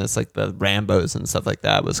earlier than this, the Rambos and stuff like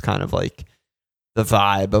that was kind of the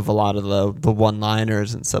vibe of a lot of the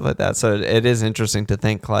one-liners and stuff like that. So it is interesting to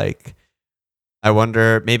think I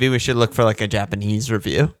wonder, maybe we should look for a Japanese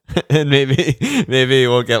review and maybe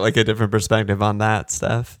we'll get a different perspective on that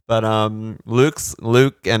stuff. But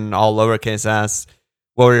Luke and all lowercase asks,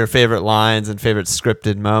 what were your favorite lines and favorite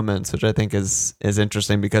scripted moments, which I think is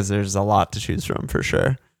interesting because there's a lot to choose from for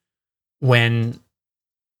sure. When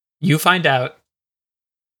you find out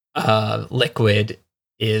Liquid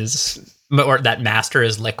is, or that Master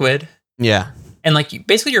is Liquid. Yeah. And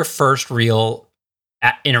basically your first real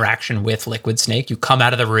interaction with Liquid Snake, you come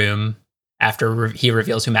out of the room after he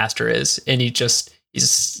reveals who Master is, and he's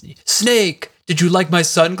Snake, did you like my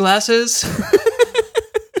sunglasses?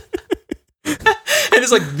 And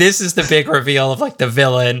it's this is the big reveal of the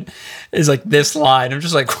villain is this line. I'm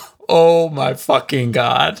just oh my fucking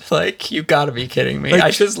God. You gotta be kidding me.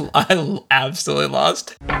 I absolutely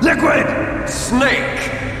lost. Liquid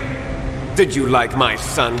Snake, did you like my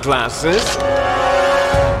sunglasses?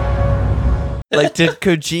 Did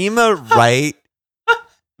Kojima write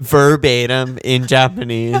verbatim in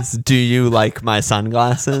Japanese, do you like my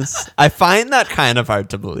sunglasses? I find that kind of hard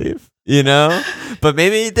to believe. But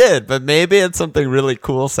maybe he did, but maybe it's something really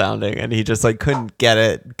cool sounding and he just couldn't get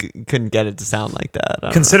it to sound like that.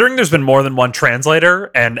 Considering there's been more than one translator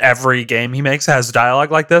and every game he makes has dialogue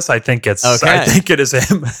like this, I think it is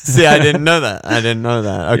him. See, I didn't know that.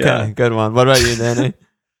 Okay, yeah. Good one. What about you, Danny?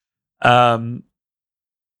 I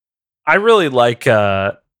really like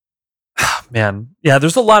there's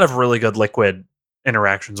a lot of really good Liquid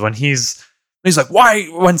interactions when he's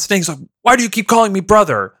when Snake's why do you keep calling me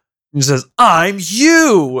brother? He says, I'm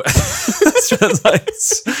you. It's just So,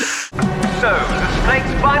 the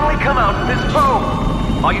snake's finally come out of his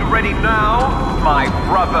home. Are you ready now, my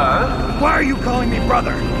brother? Why are you calling me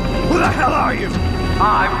brother? Who the hell are you?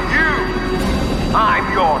 I'm you.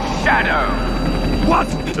 I'm your shadow. What?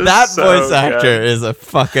 That voice actor is a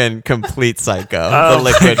fucking complete psycho. The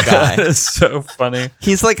Liquid guy. It's so funny.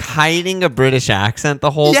 He's hiding a British accent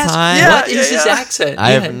the whole time. Yeah, what is his accent?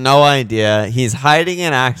 I have no idea. He's hiding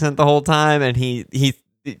an accent the whole time, and he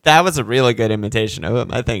that was a really good imitation of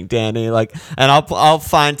him, I think, Danny. And I'll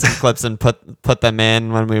find some clips and put them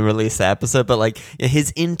in when we release the episode. But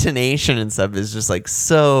his intonation and stuff is just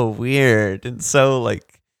so weird and so I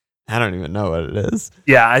don't even know what it is.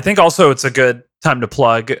 Yeah, I think also it's a good time to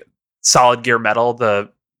plug Solid Gear Metal, the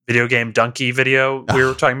video game Donkey video we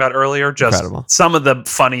were talking about earlier. Just incredible. Some of the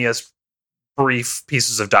funniest brief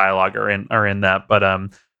pieces of dialogue are in that. But I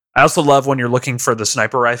also love when you're looking for the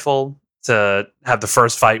sniper rifle to have the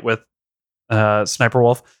first fight with Sniper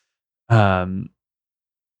Wolf. When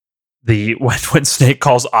Snake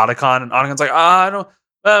calls Otacon and Otacon's I don't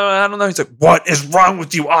know. He's like, what is wrong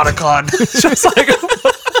with you, Otacon? It's just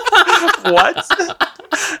what?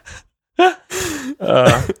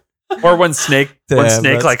 Or when Snake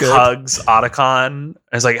hugs Otacon,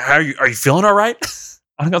 it's are you feeling all right?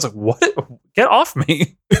 Otacon's what? Get off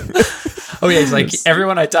me! Oh yeah, he's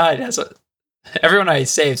everyone I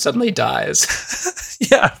saved suddenly dies.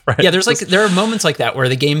 Yeah, right. Yeah, there are moments like that where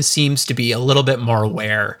the game seems to be a little bit more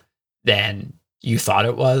aware than you thought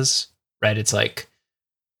it was. Right? It's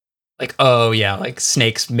oh yeah,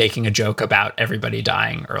 Snake's making a joke about everybody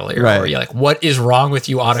dying earlier. Right. Or you're what is wrong with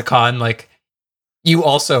you, Otacon? You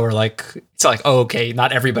also are it's oh, okay,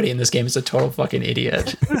 not everybody in this game is a total fucking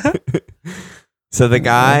idiot. So the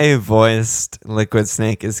guy who voiced Liquid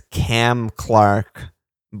Snake is Cam Clark,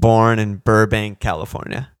 born in Burbank,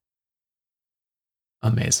 California.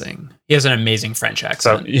 Amazing. He has an amazing French So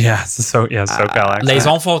accent. SoCal accent. Les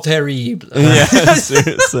enfants terribles. Yeah,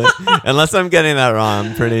 seriously. Unless I'm getting that wrong,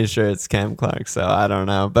 I'm pretty sure it's Cam Clark. So I don't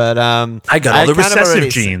know, but I got all the kind of recessive already-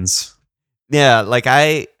 genes. Yeah, like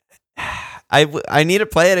I need to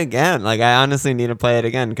play it again. Like I honestly need to play it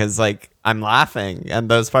again because like I'm laughing and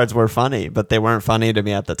those parts were funny, but they weren't funny to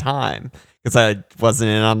me at the time because I wasn't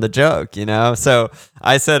in on the joke, you know. So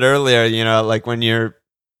I said earlier, you know, like when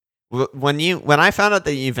I found out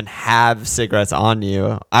that you even have cigarettes on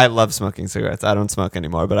you, I love smoking cigarettes. I don't smoke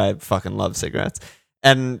anymore, but I fucking love cigarettes.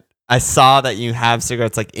 And I saw that you have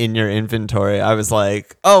cigarettes like in your inventory. I was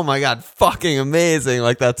like, oh my God, fucking amazing.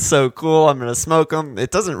 Like, that's so cool. I'm going to smoke them. It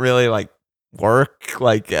doesn't really like work.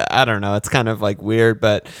 Like, I don't know. It's kind of like weird,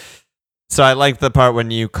 but so I like the part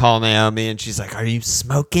when you call Naomi and she's like, are you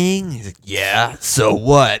smoking? He's like, yeah. So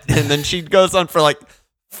what? And then she goes on for like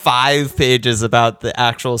 5 pages about the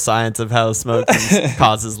actual science of how smoking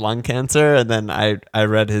causes lung cancer. And then I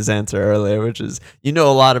read his answer earlier, which is, you know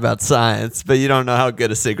a lot about science, but you don't know how good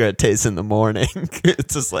a cigarette tastes in the morning.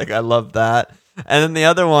 It's just like, I love that. And then the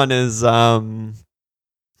other one is,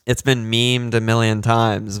 it's been memed a million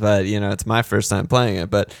times, but you know, it's my first time playing it,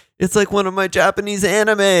 but it's like one of my Japanese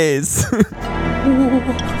animes.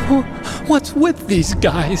 What's with these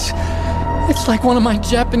guys? It's like one of my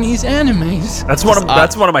Japanese animes. That's one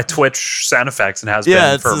of my Twitch sound effects and has been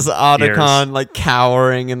Yeah, it's for this Otacon years. like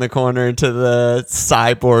cowering in the corner to the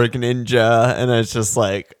cyborg ninja, and it's just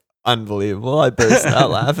like unbelievable. I burst out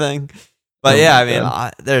laughing. But yeah, I mean,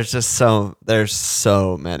 there's so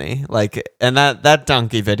many like, and that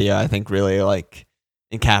donkey video I think really like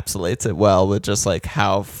encapsulates it well with just like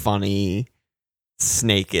how funny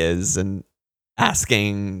Snake is and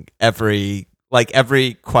asking every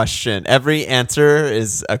question, every answer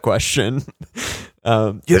is a question.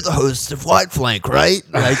 You're the host of White Flank, right?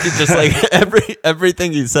 Like it's just like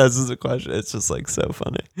everything he says is a question. It's just like so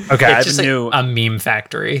funny. Okay, I have just a new a meme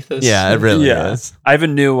factory. Yeah, it really is. I have a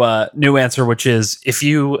new answer, which is if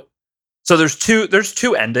you. So there's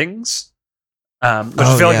two endings, which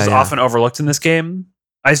I feel like is often overlooked in this game.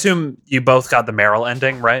 I assume you both got the Meryl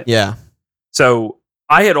ending, right? Yeah. So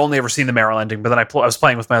I had only ever seen the Meryl ending, but then I was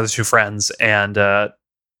playing with my other two friends, and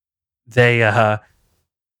they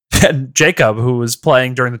and Jacob, who was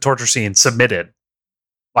playing during the torture scene, submitted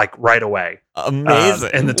like right away. Amazing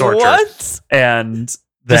in the torture. What? And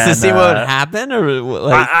then, just to see what would happen, or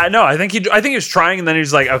like I know. I think he was trying, and then he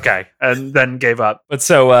was like, okay, and then gave up. But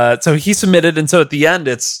so he submitted, and so at the end,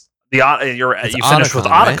 it's you finished with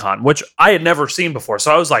Otacon, right? which I had never seen before.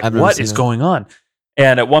 So I was like, what is going on?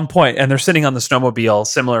 And at one point, and they're sitting on the snowmobile.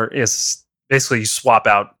 Similar is basically you swap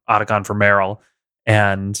out Otacon for Meryl,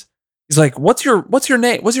 and he's like, "What's your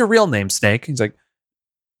name? What's your real name, Snake?" He's like,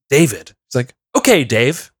 "David." He's like, "Okay,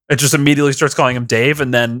 Dave." It just immediately starts calling him Dave,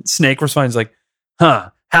 and then Snake responds like,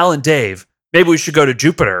 "Huh, Hal and Dave. Maybe we should go to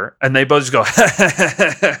Jupiter." And they both just go,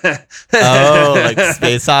 oh, like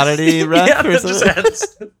Space Oddity ref yeah, or it just something?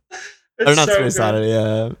 ends. Or not so Space good.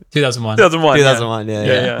 Oddity, 2001. 2001,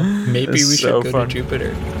 yeah. Maybe It's we should so go fun. to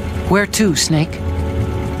Jupiter. Where to, Snake?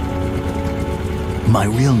 My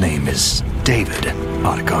real name is David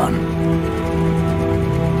Otacon.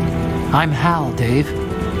 I'm Hal, Dave.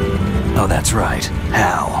 Oh, that's right.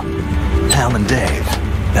 Hal. Hal and Dave.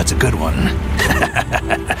 That's a good one.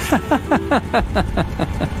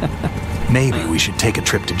 Maybe we should take a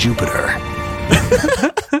trip to Jupiter.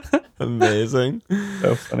 Amazing.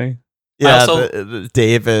 So funny. Yeah, Also-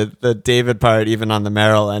 the David part, even on the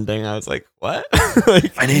Meryl ending, I was like, what?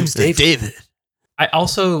 Like, My name's David. I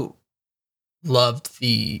also loved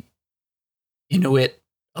the Inuit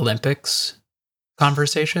Olympics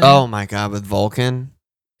conversation. Oh my God, with Vulcan.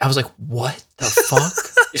 I was like, what the fuck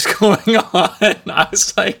is going on? I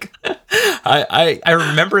was like, I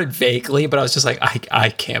remember it vaguely, but I was just like, I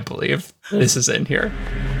can't believe this is in here.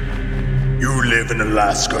 You live in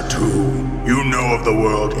Alaska too. You know of the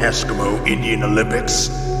World Eskimo Indian Olympics?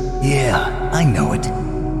 Yeah, I know it.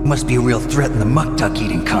 Must be a real threat in the muck duck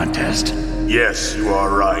eating contest. Yes, you are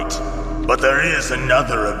right. But there is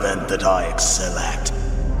another event that I excel at.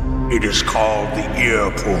 It is called the ear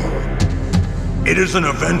pull. It is an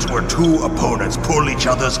event where two opponents pull each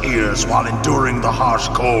other's ears while enduring the harsh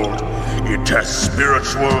cold. It tests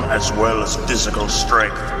spiritual as well as physical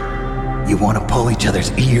strength. You want to pull each other's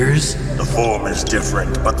ears? The form is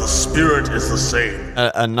different, but the spirit is the same.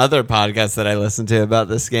 Another podcast that I listened to about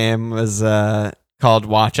this game was called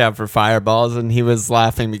Watch Out for Fireballs, and he was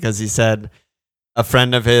laughing because he said a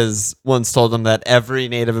friend of his once told him that every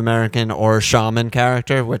Native American or shaman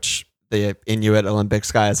character, which the Inuit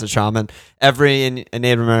Olympics guy as a shaman. Every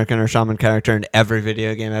Native American or shaman character in every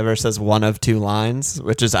video game ever says one of two lines,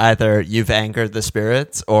 which is either "you've angered the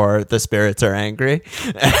spirits" or "the spirits are angry,"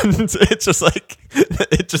 and it's just like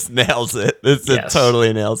it just nails it. It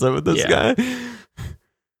totally nails it with this guy.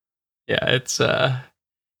 Yeah, it's there's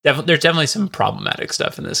definitely some problematic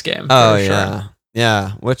stuff in this game. Oh for sure.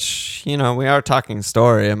 Yeah. Which we are talking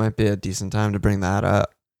story. It might be a decent time to bring that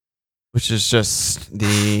up. Which is just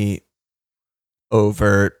the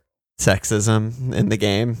overt sexism in the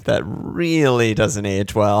game that really doesn't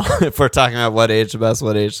age well. If we're talking about what aged the best,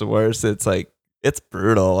 what aged the worst, it's like, it's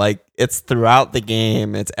brutal. Like, it's throughout the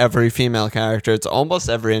game. It's every female character. It's almost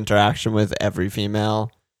every interaction with every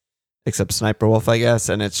female, except Sniper Wolf, I guess.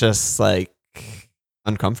 And it's just like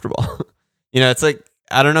uncomfortable. It's like,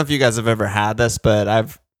 I don't know if you guys have ever had this, but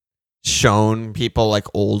I've shown people like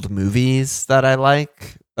old movies that I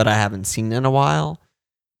like, but I haven't seen in a while,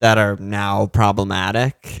 that are now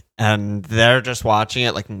problematic, and they're just watching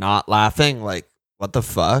it like not laughing, like what the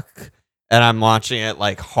fuck, and I'm watching it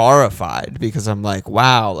like horrified because I'm like,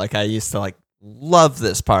 wow, like I used to like love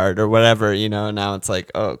this part or whatever, now it's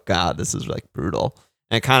like, oh god, this is like brutal.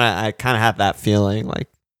 And I kind of have that feeling like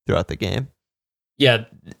throughout the game. Yeah,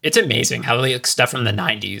 it's amazing how like stuff from the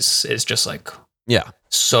 90s is just like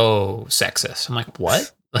so sexist. I'm like,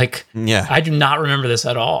 what? Like, yeah, I do not remember this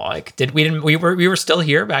at all. Like, we were still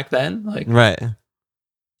here back then? Like, right.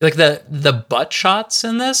 Like the butt shots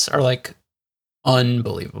in this are like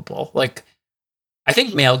unbelievable. Like, I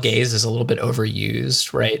think male gaze is a little bit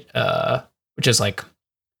overused, right? Which is like,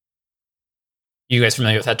 you guys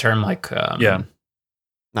familiar with that term? Like, yeah,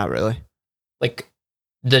 not really. Like,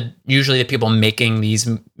 usually the people making these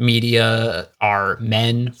media are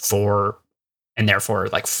men and therefore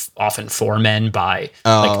like often for men by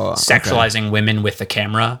sexualizing women with the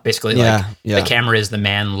camera. Basically, the camera is the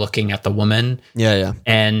man looking at the woman. Yeah.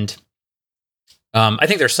 And I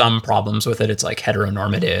think there's some problems with it. It's like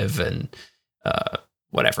heteronormative and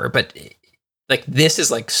whatever. But like this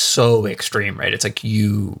is like so extreme, right? It's like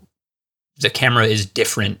the camera is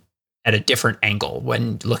different at a different angle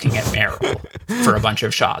when looking at Meryl for a bunch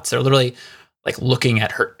of shots. They're literally like looking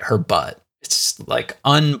at her butt. It's like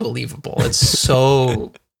unbelievable. It's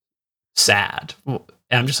so sad. And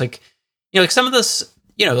I'm just like, like some of this,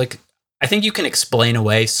 like I think you can explain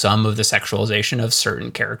away some of the sexualization of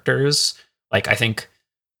certain characters. Like I think,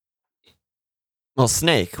 well,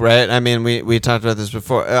 Snake, right? I mean, we talked about this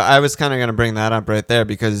before. I was kind of going to bring that up right there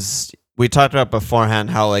because we talked about beforehand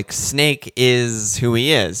how like Snake is who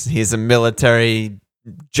he is. He's a military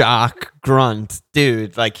jock grunt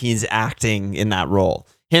dude. Like he's acting in that role.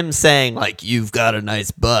 Him saying like, you've got a nice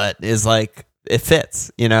butt is like, it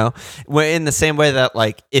fits, in the same way that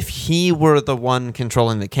like, if he were the one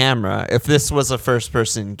controlling the camera, if this was a first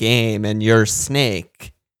person game and you're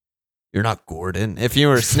Snake, you're not Gordon. If you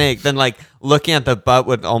were Snake, then like looking at the butt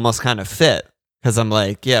would almost kind of fit. Cause I'm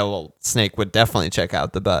like, yeah, well, Snake would definitely check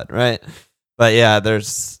out the butt. Right. But yeah,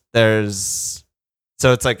 there's,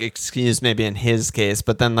 so it's like, excuse maybe in his case,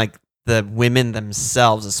 but then like the women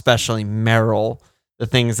themselves, especially Meryl, the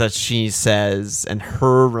things that she says and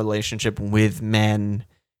her relationship with men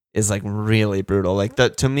is like really brutal. Like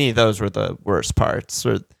to me, those were the worst parts.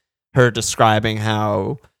 Or her describing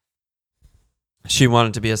how she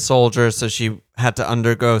wanted to be a soldier, so she had to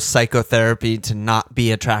undergo psychotherapy to not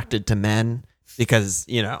be attracted to men because,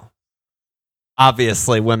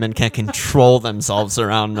 obviously women can't control themselves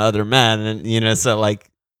around other men. And, so like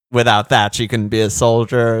without that, she couldn't be a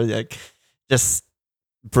soldier. Like just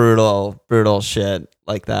brutal shit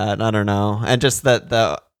like that. I don't know. And just that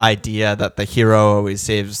the idea that the hero always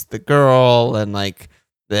saves the girl and like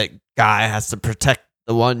the guy has to protect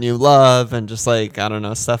the one you love and just like, I don't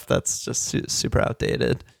know, stuff that's just super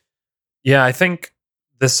outdated. Yeah, I think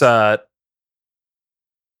this a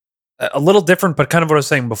little different, but kind of what I was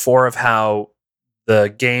saying before of how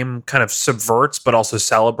the game kind of subverts but also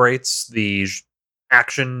celebrates the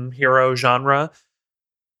action hero genre.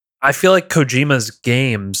 I feel like Kojima's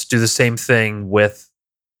games do the same thing with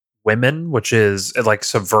women, which is it like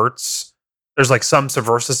subverts. There's like some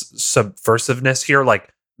subversiveness here.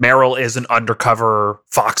 Like Meryl is an undercover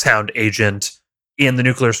foxhound agent in the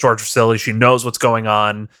nuclear storage facility. She knows what's going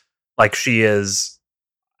on. Like she is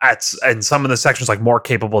in some of the sections like more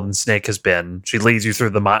capable than Snake has been. She leads you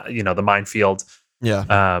through the minefield.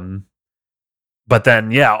 Yeah. But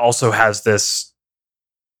then also has this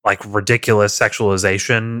like ridiculous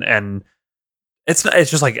sexualization, and it's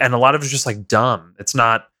just like, and a lot of it's just like dumb. It's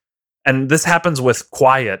not, and this happens with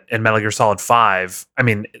Quiet in Metal Gear Solid 5. I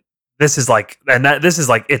mean, this is like, this is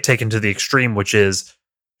like it taken to the extreme, which is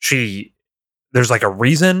there's like a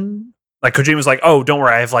reason like Kojima's like, oh, don't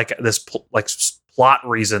worry, I have like this plot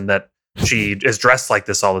reason that she is dressed like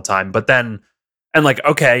this all the time. But then, and like,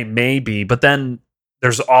 okay, maybe, but then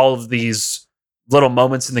there's all of these little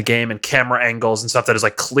moments in the game and camera angles and stuff that is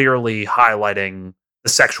like clearly highlighting the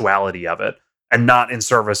sexuality of it and not in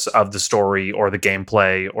service of the story or the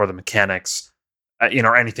gameplay or the mechanics,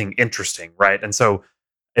 or anything interesting, right? And so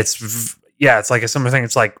it's like a similar thing.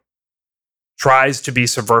 It's like tries to be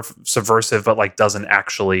subversive, but like doesn't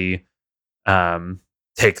actually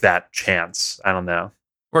take that chance. I don't know.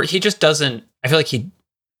 Or he just doesn't. I feel like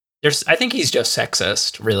I think he's just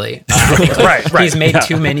sexist, really. Right. He's made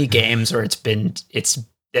too many games, or this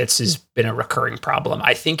has been a recurring problem.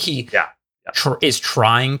 I think he is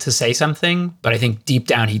trying to say something, but I think deep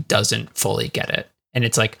down he doesn't fully get it, and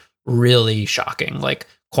it's like really shocking. Like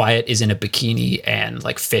Quiet is in a bikini and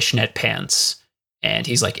like fishnet pants, and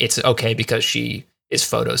he's like, it's okay because she is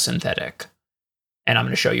photosynthetic, and I'm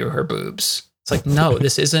going to show you her boobs. It's like, no,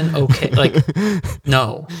 this isn't okay. Like,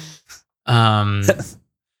 no.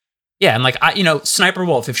 Yeah, and like Sniper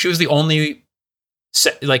Wolf, if she was the only,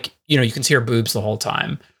 you can see her boobs the whole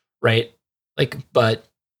time, right? Like, but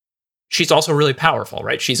she's also really powerful,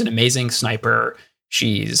 right? She's an amazing sniper.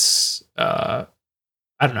 She's, I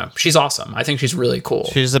don't know, she's awesome. I think she's really cool.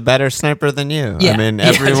 She's a better sniper than you. Yeah. I mean,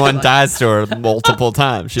 everyone dies to her multiple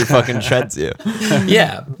times. She fucking shreds you.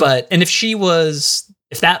 Yeah, and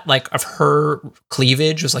if that like of her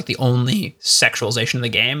cleavage was like the only sexualization of the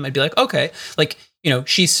game, I'd be like, okay, like.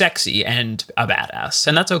 She's sexy and a badass,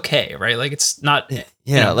 and that's okay, right? Like, it's not...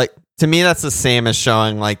 Yeah, like, to me, that's the same as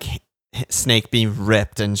showing, like, Snake being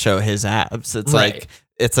ripped and show his abs. It's right. Like,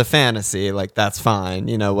 it's a fantasy. Like, that's fine,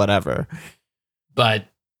 whatever. But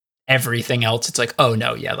everything else, it's like, oh,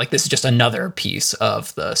 no, yeah, like, this is just another piece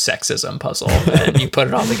of the sexism puzzle, and you put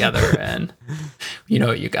it all together, and you know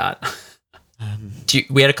what you got.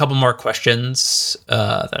 We had a couple more questions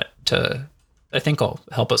that I think will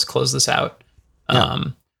help us close this out.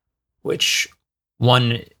 Which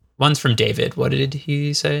one's from David. What did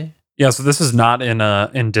he say? Yeah, so this is not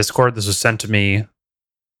in Discord. This was sent to me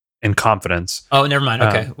in confidence. Oh, never mind.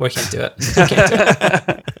 Okay, we can't do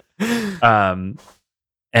it.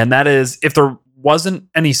 And that is, if there wasn't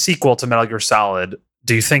any sequel to Metal Gear Solid,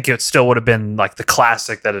 do you think it still would have been like the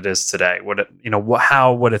classic that it is today? Would it,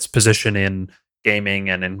 how would its position in gaming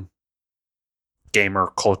and in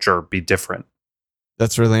gamer culture be different?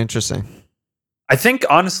 That's really interesting. I think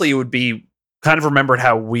honestly it would be kind of remembered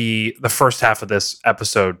how the first half of this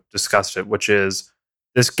episode discussed it, which is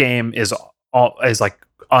this game is like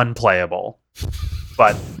unplayable,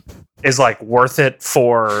 but is like worth it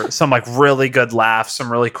for some like really good laughs,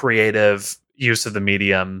 some really creative use of the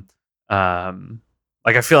medium.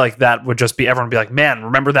 Like I feel like that would just be, everyone would be like, man,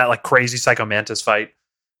 remember that like crazy Psycho Mantis fight?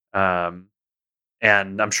 And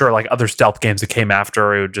I'm sure like other stealth games that came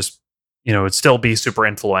after, it would just, it'd still be super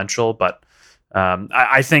influential, but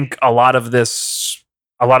I think obviously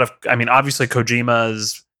Kojima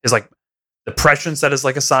is like the prescience that is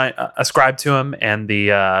like ascribed to him, and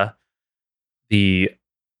the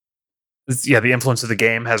influence of the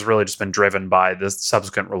game has really just been driven by the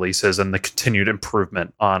subsequent releases and the continued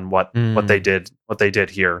improvement on what they did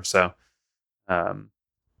here. So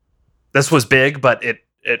this was big, but it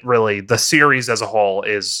really, the series as a whole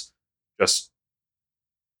is just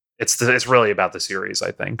it's really about the series,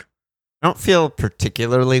 I think. I don't feel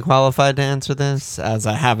particularly qualified to answer this, as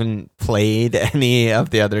I haven't played any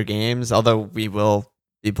of the other games, although we will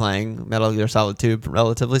be playing Metal Gear Solid 2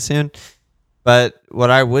 relatively soon. But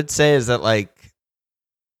what I would say is that, like,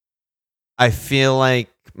 I feel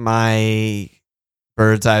like my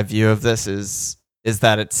bird's eye view of this is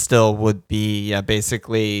that it still would be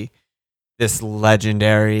basically this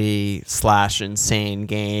legendary / insane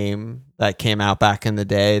game that came out back in the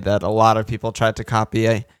day that a lot of people tried to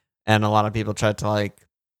copy. And a lot of people tried to like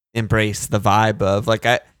embrace the vibe of, like,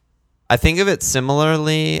 I think of it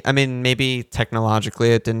similarly. I mean, maybe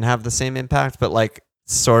technologically it didn't have the same impact, but like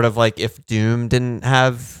sort of like if Doom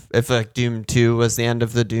if like Doom 2 was the end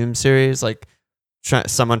of the Doom series, like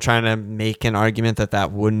someone trying to make an argument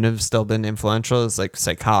that wouldn't have still been influential is like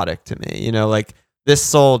psychotic to me. Like this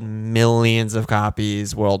sold millions of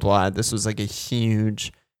copies worldwide. This was like a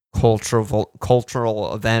huge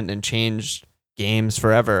cultural event and changed games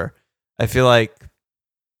forever. I feel like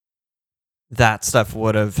that stuff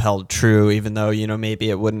would have held true, even though maybe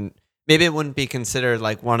it wouldn't be considered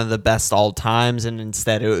like one of the best all times, and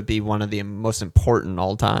instead it would be one of the most important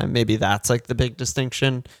all time. Maybe that's like the big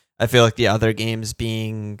distinction. I feel like the other games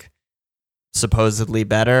being supposedly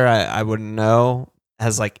better, I wouldn't know,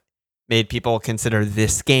 has like made people consider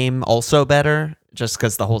this game also better just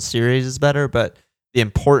because the whole series is better. But the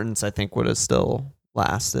importance, I think, would have still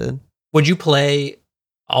lasted. Would you play,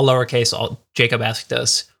 all lowercase, Jacob asked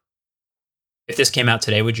us, if this came out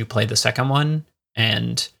today, would you play the second one?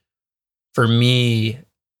 And for me,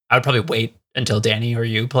 I would probably wait until Danny or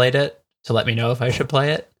you played it to let me know if I should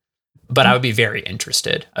play it. But I would be very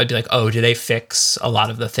interested. I'd be like, oh, do they fix a lot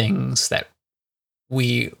of the things that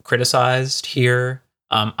we criticized here?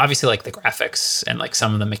 Obviously, like the graphics and like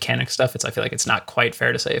some of the mechanic stuff, I feel like it's not quite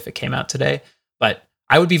fair to say if it came out today. But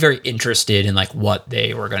I would be very interested in like what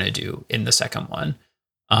they were going to do in the second one.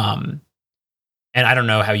 And I don't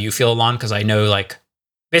know how you feel, Alon, because I know like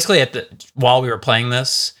basically while we were playing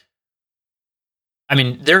this, I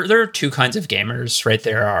mean, there are two kinds of gamers, right?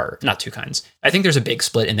 There are not two kinds. I think there's a big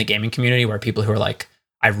split in the gaming community where people who are like,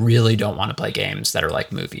 I really don't want to play games that are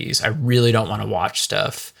like movies. I really don't want to watch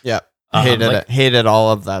stuff. Yeah. Hated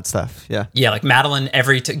all of that stuff. Yeah. Yeah. Like Madeline,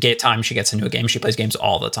 every time she gets into a game, she plays games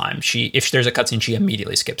all the time. If there's a cutscene, she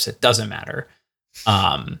immediately skips it. Doesn't matter.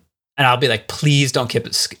 And I'll be like, please don't skip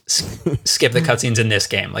the cutscenes in this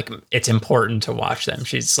game. Like, it's important to watch them.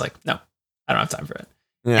 She's like, no, I don't have time for it.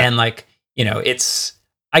 Yeah. And like, you know,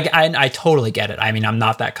 I totally get it. I mean, I'm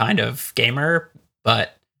not that kind of gamer,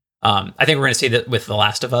 but I think we're going to see that with The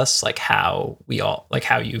Last of Us, like how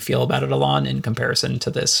you feel about it, Alon, in comparison to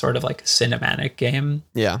this sort of like cinematic game.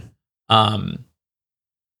 Yeah.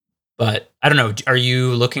 But I don't know. Are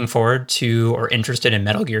you looking forward to or interested in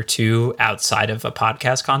Metal Gear 2 outside of a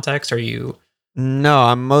podcast context? Are you? No,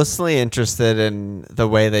 I'm mostly interested in the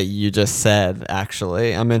way that you just said,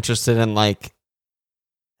 actually. I'm interested in like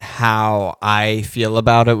how I feel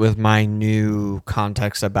about it with my new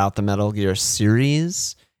context about the Metal Gear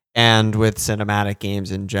series and with cinematic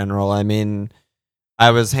games in general. I mean, I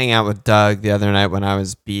was hanging out with Doug the other night when I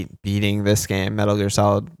was beating this game, Metal Gear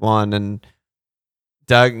Solid 1, and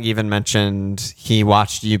Doug even mentioned he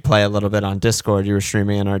watched you play a little bit on Discord. You were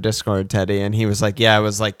streaming in our Discord, Teddy, and he was like, yeah, it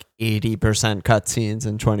was like 80% cutscenes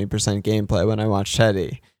and 20% gameplay when I watched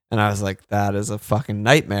Teddy. And I was like, that is a fucking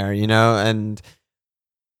nightmare, you know? And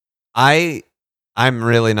I'm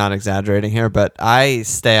really not exaggerating here, but I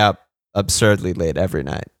stay up absurdly late every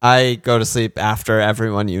night. I go to sleep after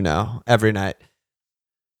everyone you know, every night.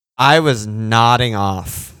 I was nodding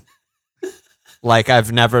off like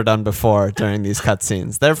I've never done before during these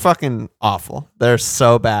cutscenes. They're fucking awful. They're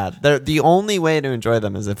so bad. The only way to enjoy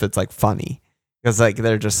them is if it's like funny, because like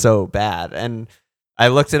they're just so bad. And I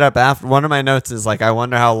looked it up after. One of my notes is like, I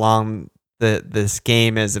wonder how long this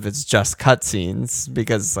game is if it's just cutscenes,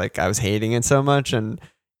 because like I was hating it so much, and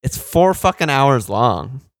it's 4 fucking hours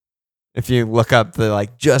long. If you look up the like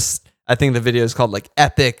I think the video is called like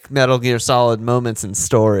Epic Metal Gear Solid Moments in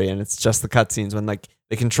Story, and it's just the cutscenes when like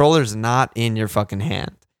the controller's not in your fucking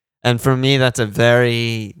hand. And for me, that's a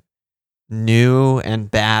very new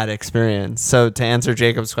and bad experience. So to answer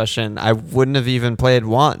Jacob's question, I wouldn't have even played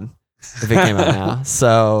 1 if it came out now.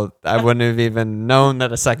 So I wouldn't have even known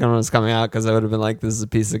that a second one was coming out, because I would have been like, this is a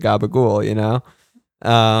piece of gabagool, you know?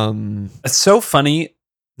 It's so funny.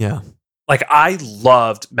 Yeah. Like, I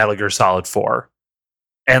loved Metal Gear Solid 4.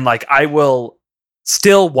 And like, I will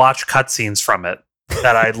still watch cutscenes from it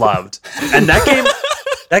that I loved. And that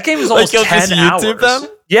game is almost like 10 hours. Them?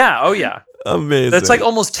 Yeah. Oh yeah. Amazing. It's like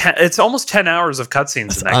almost 10 hours of cutscenes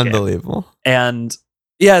That's in that unbelievable. game. And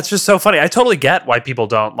yeah, it's just so funny. I totally get why people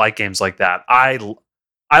don't like games like that. I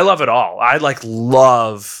love it all. I like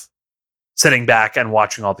love sitting back and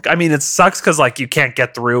watching all the. I mean, it sucks because like you can't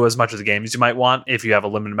get through as much of the game as you might want if you have a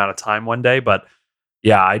limited amount of time one day. But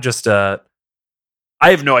yeah, I just I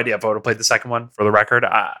have no idea if I would have played the second one. For the record,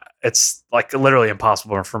 it's like literally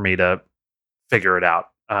impossible for me to figure it out.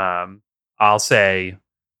 I'll say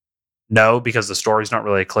no, because the story's not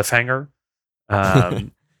really a cliffhanger.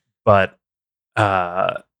 But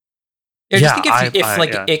just think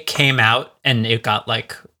if it came out and it got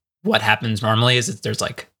like what happens normally is that there's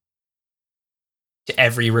like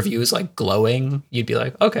every review is like glowing, you'd be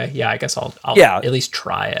like, okay, yeah, I guess I'll at least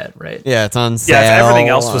try it, right? Yeah, it's on sale. Yeah, if everything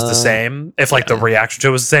else was the same, if like the reaction to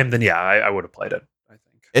it was the same, then yeah, I would have played it. I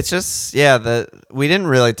think it's just we didn't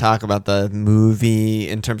really talk about the movie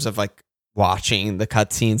in terms of like watching the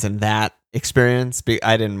cutscenes and that experience.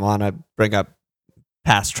 I didn't want to bring up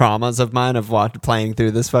past traumas of mine of playing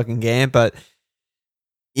through this fucking game, but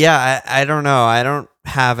yeah, I don't know. I don't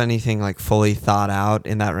have anything like fully thought out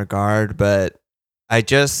in that regard, but I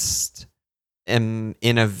just am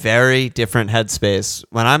in a very different headspace.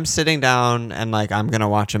 When I'm sitting down and like I'm going to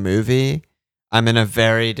watch a movie, I'm in a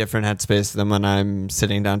very different headspace than when I'm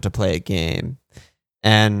sitting down to play a game.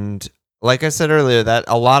 And like I said earlier, that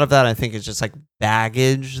a lot of that I think is just like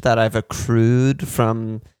baggage that I've accrued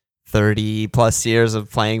from 30 plus years of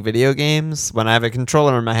playing video games. When I have a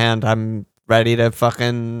controller in my hand, I'm ready to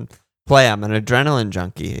fucking play. I'm an adrenaline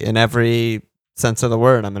junkie in every sense of the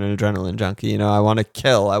word. I'm an adrenaline junkie. You know, I want to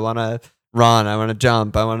kill. I want to run. I want to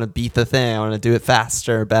jump. I want to beat the thing. I want to do it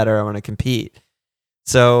faster, better. I want to compete.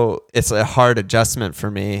 So it's a hard adjustment for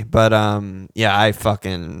me. But yeah,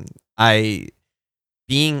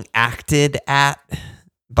 being acted at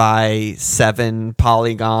by 7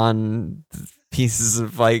 polygon pieces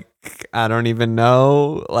of like, I don't even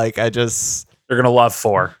know. Like you're gonna love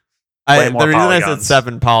 4. The reason I said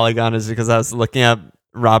 7 polygon is because I was looking up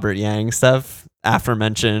Robert Yang stuff.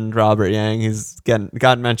 Aforementioned Robert Yang, he's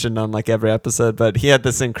gotten mentioned on like every episode, but he had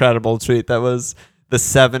this incredible tweet that was the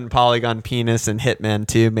 7 polygon penis in Hitman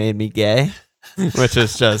 2 made me gay, which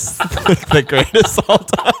is just like the greatest all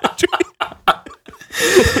time tweet.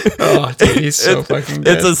 Oh, dude, he's so fucking good.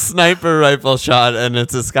 It's a sniper rifle shot, and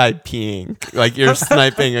it's this guy peeing. Like you're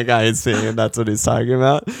sniping a guy who's peeing, and that's what he's talking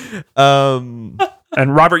about. And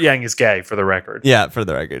Robert Yang is gay, for the record. Yeah, for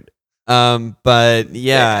the record. But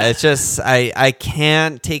yeah, it's just I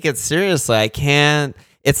can't take it seriously. I can't.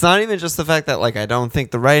 It's not even just the fact that like I don't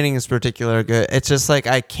think the writing is particularly good. It's just like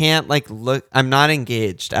I can't like look. I'm not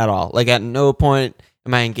engaged at all. Like at no point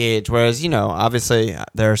am I engaged. Whereas, you know, obviously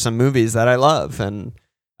there are some movies that I love and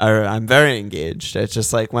I'm very engaged. It's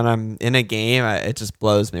just like when I'm in a game, it just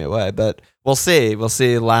blows me away. But we'll see. We'll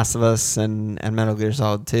see Last of Us and Metal Gear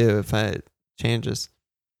Solid 2 if it changes.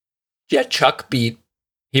 Yeah,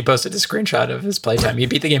 he posted a screenshot of his playtime. He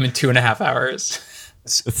beat the game in 2.5 hours.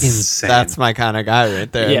 It's insane. That's my kind of guy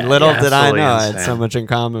right there. Yeah, Little did I know I insane. had so much in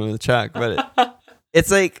common with Chuck. But it's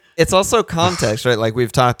like, it's also context, right? Like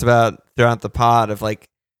we've talked about throughout the pod of like,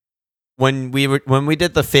 when we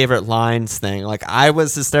did the favorite lines thing, like I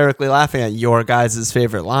was hysterically laughing at your guys'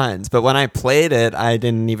 favorite lines, but when I played it, I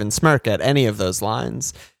didn't even smirk at any of those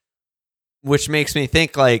lines, which makes me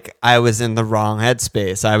think like I was in the wrong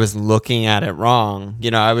headspace. I was looking at it wrong.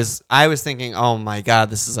 You know, I was thinking, oh my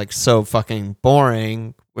God, this is like so fucking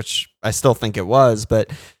boring, which I still think it was,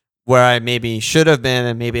 but where I maybe should have been,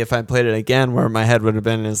 and maybe if I played it again, where my head would have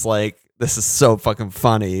been is like, this is so fucking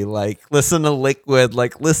funny. Like, listen to Liquid.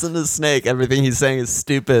 Like, listen to Snake. Everything he's saying is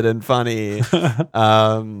stupid and funny.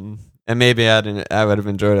 And maybe I would have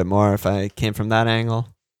enjoyed it more if I came from that angle.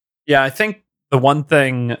 Yeah, I think the one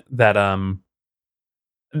thing that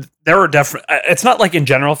there were definitely. It's not like in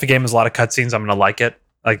general, if a game has a lot of cutscenes, I'm gonna like it.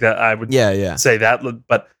 Like that, I would say that.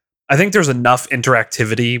 But I think there's enough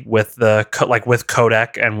interactivity with with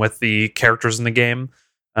codec and with the characters in the game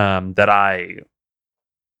that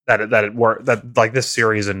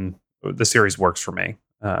this series works for me.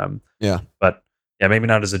 Yeah. But yeah, maybe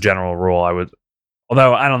not as a general rule.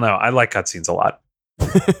 Although I don't know, I like cutscenes a lot.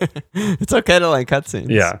 It's okay to like cutscenes.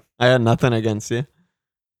 Yeah, I had nothing against you.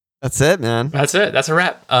 That's it, man. That's it. That's a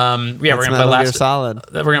wrap. We're gonna play Solid.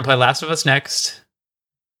 We're gonna play Last of Us next.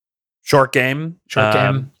 Short game.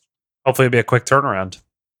 Hopefully, it'll be a quick turnaround.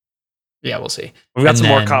 Yeah, we'll see. We've got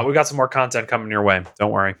some more content coming your way.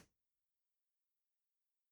 Don't worry.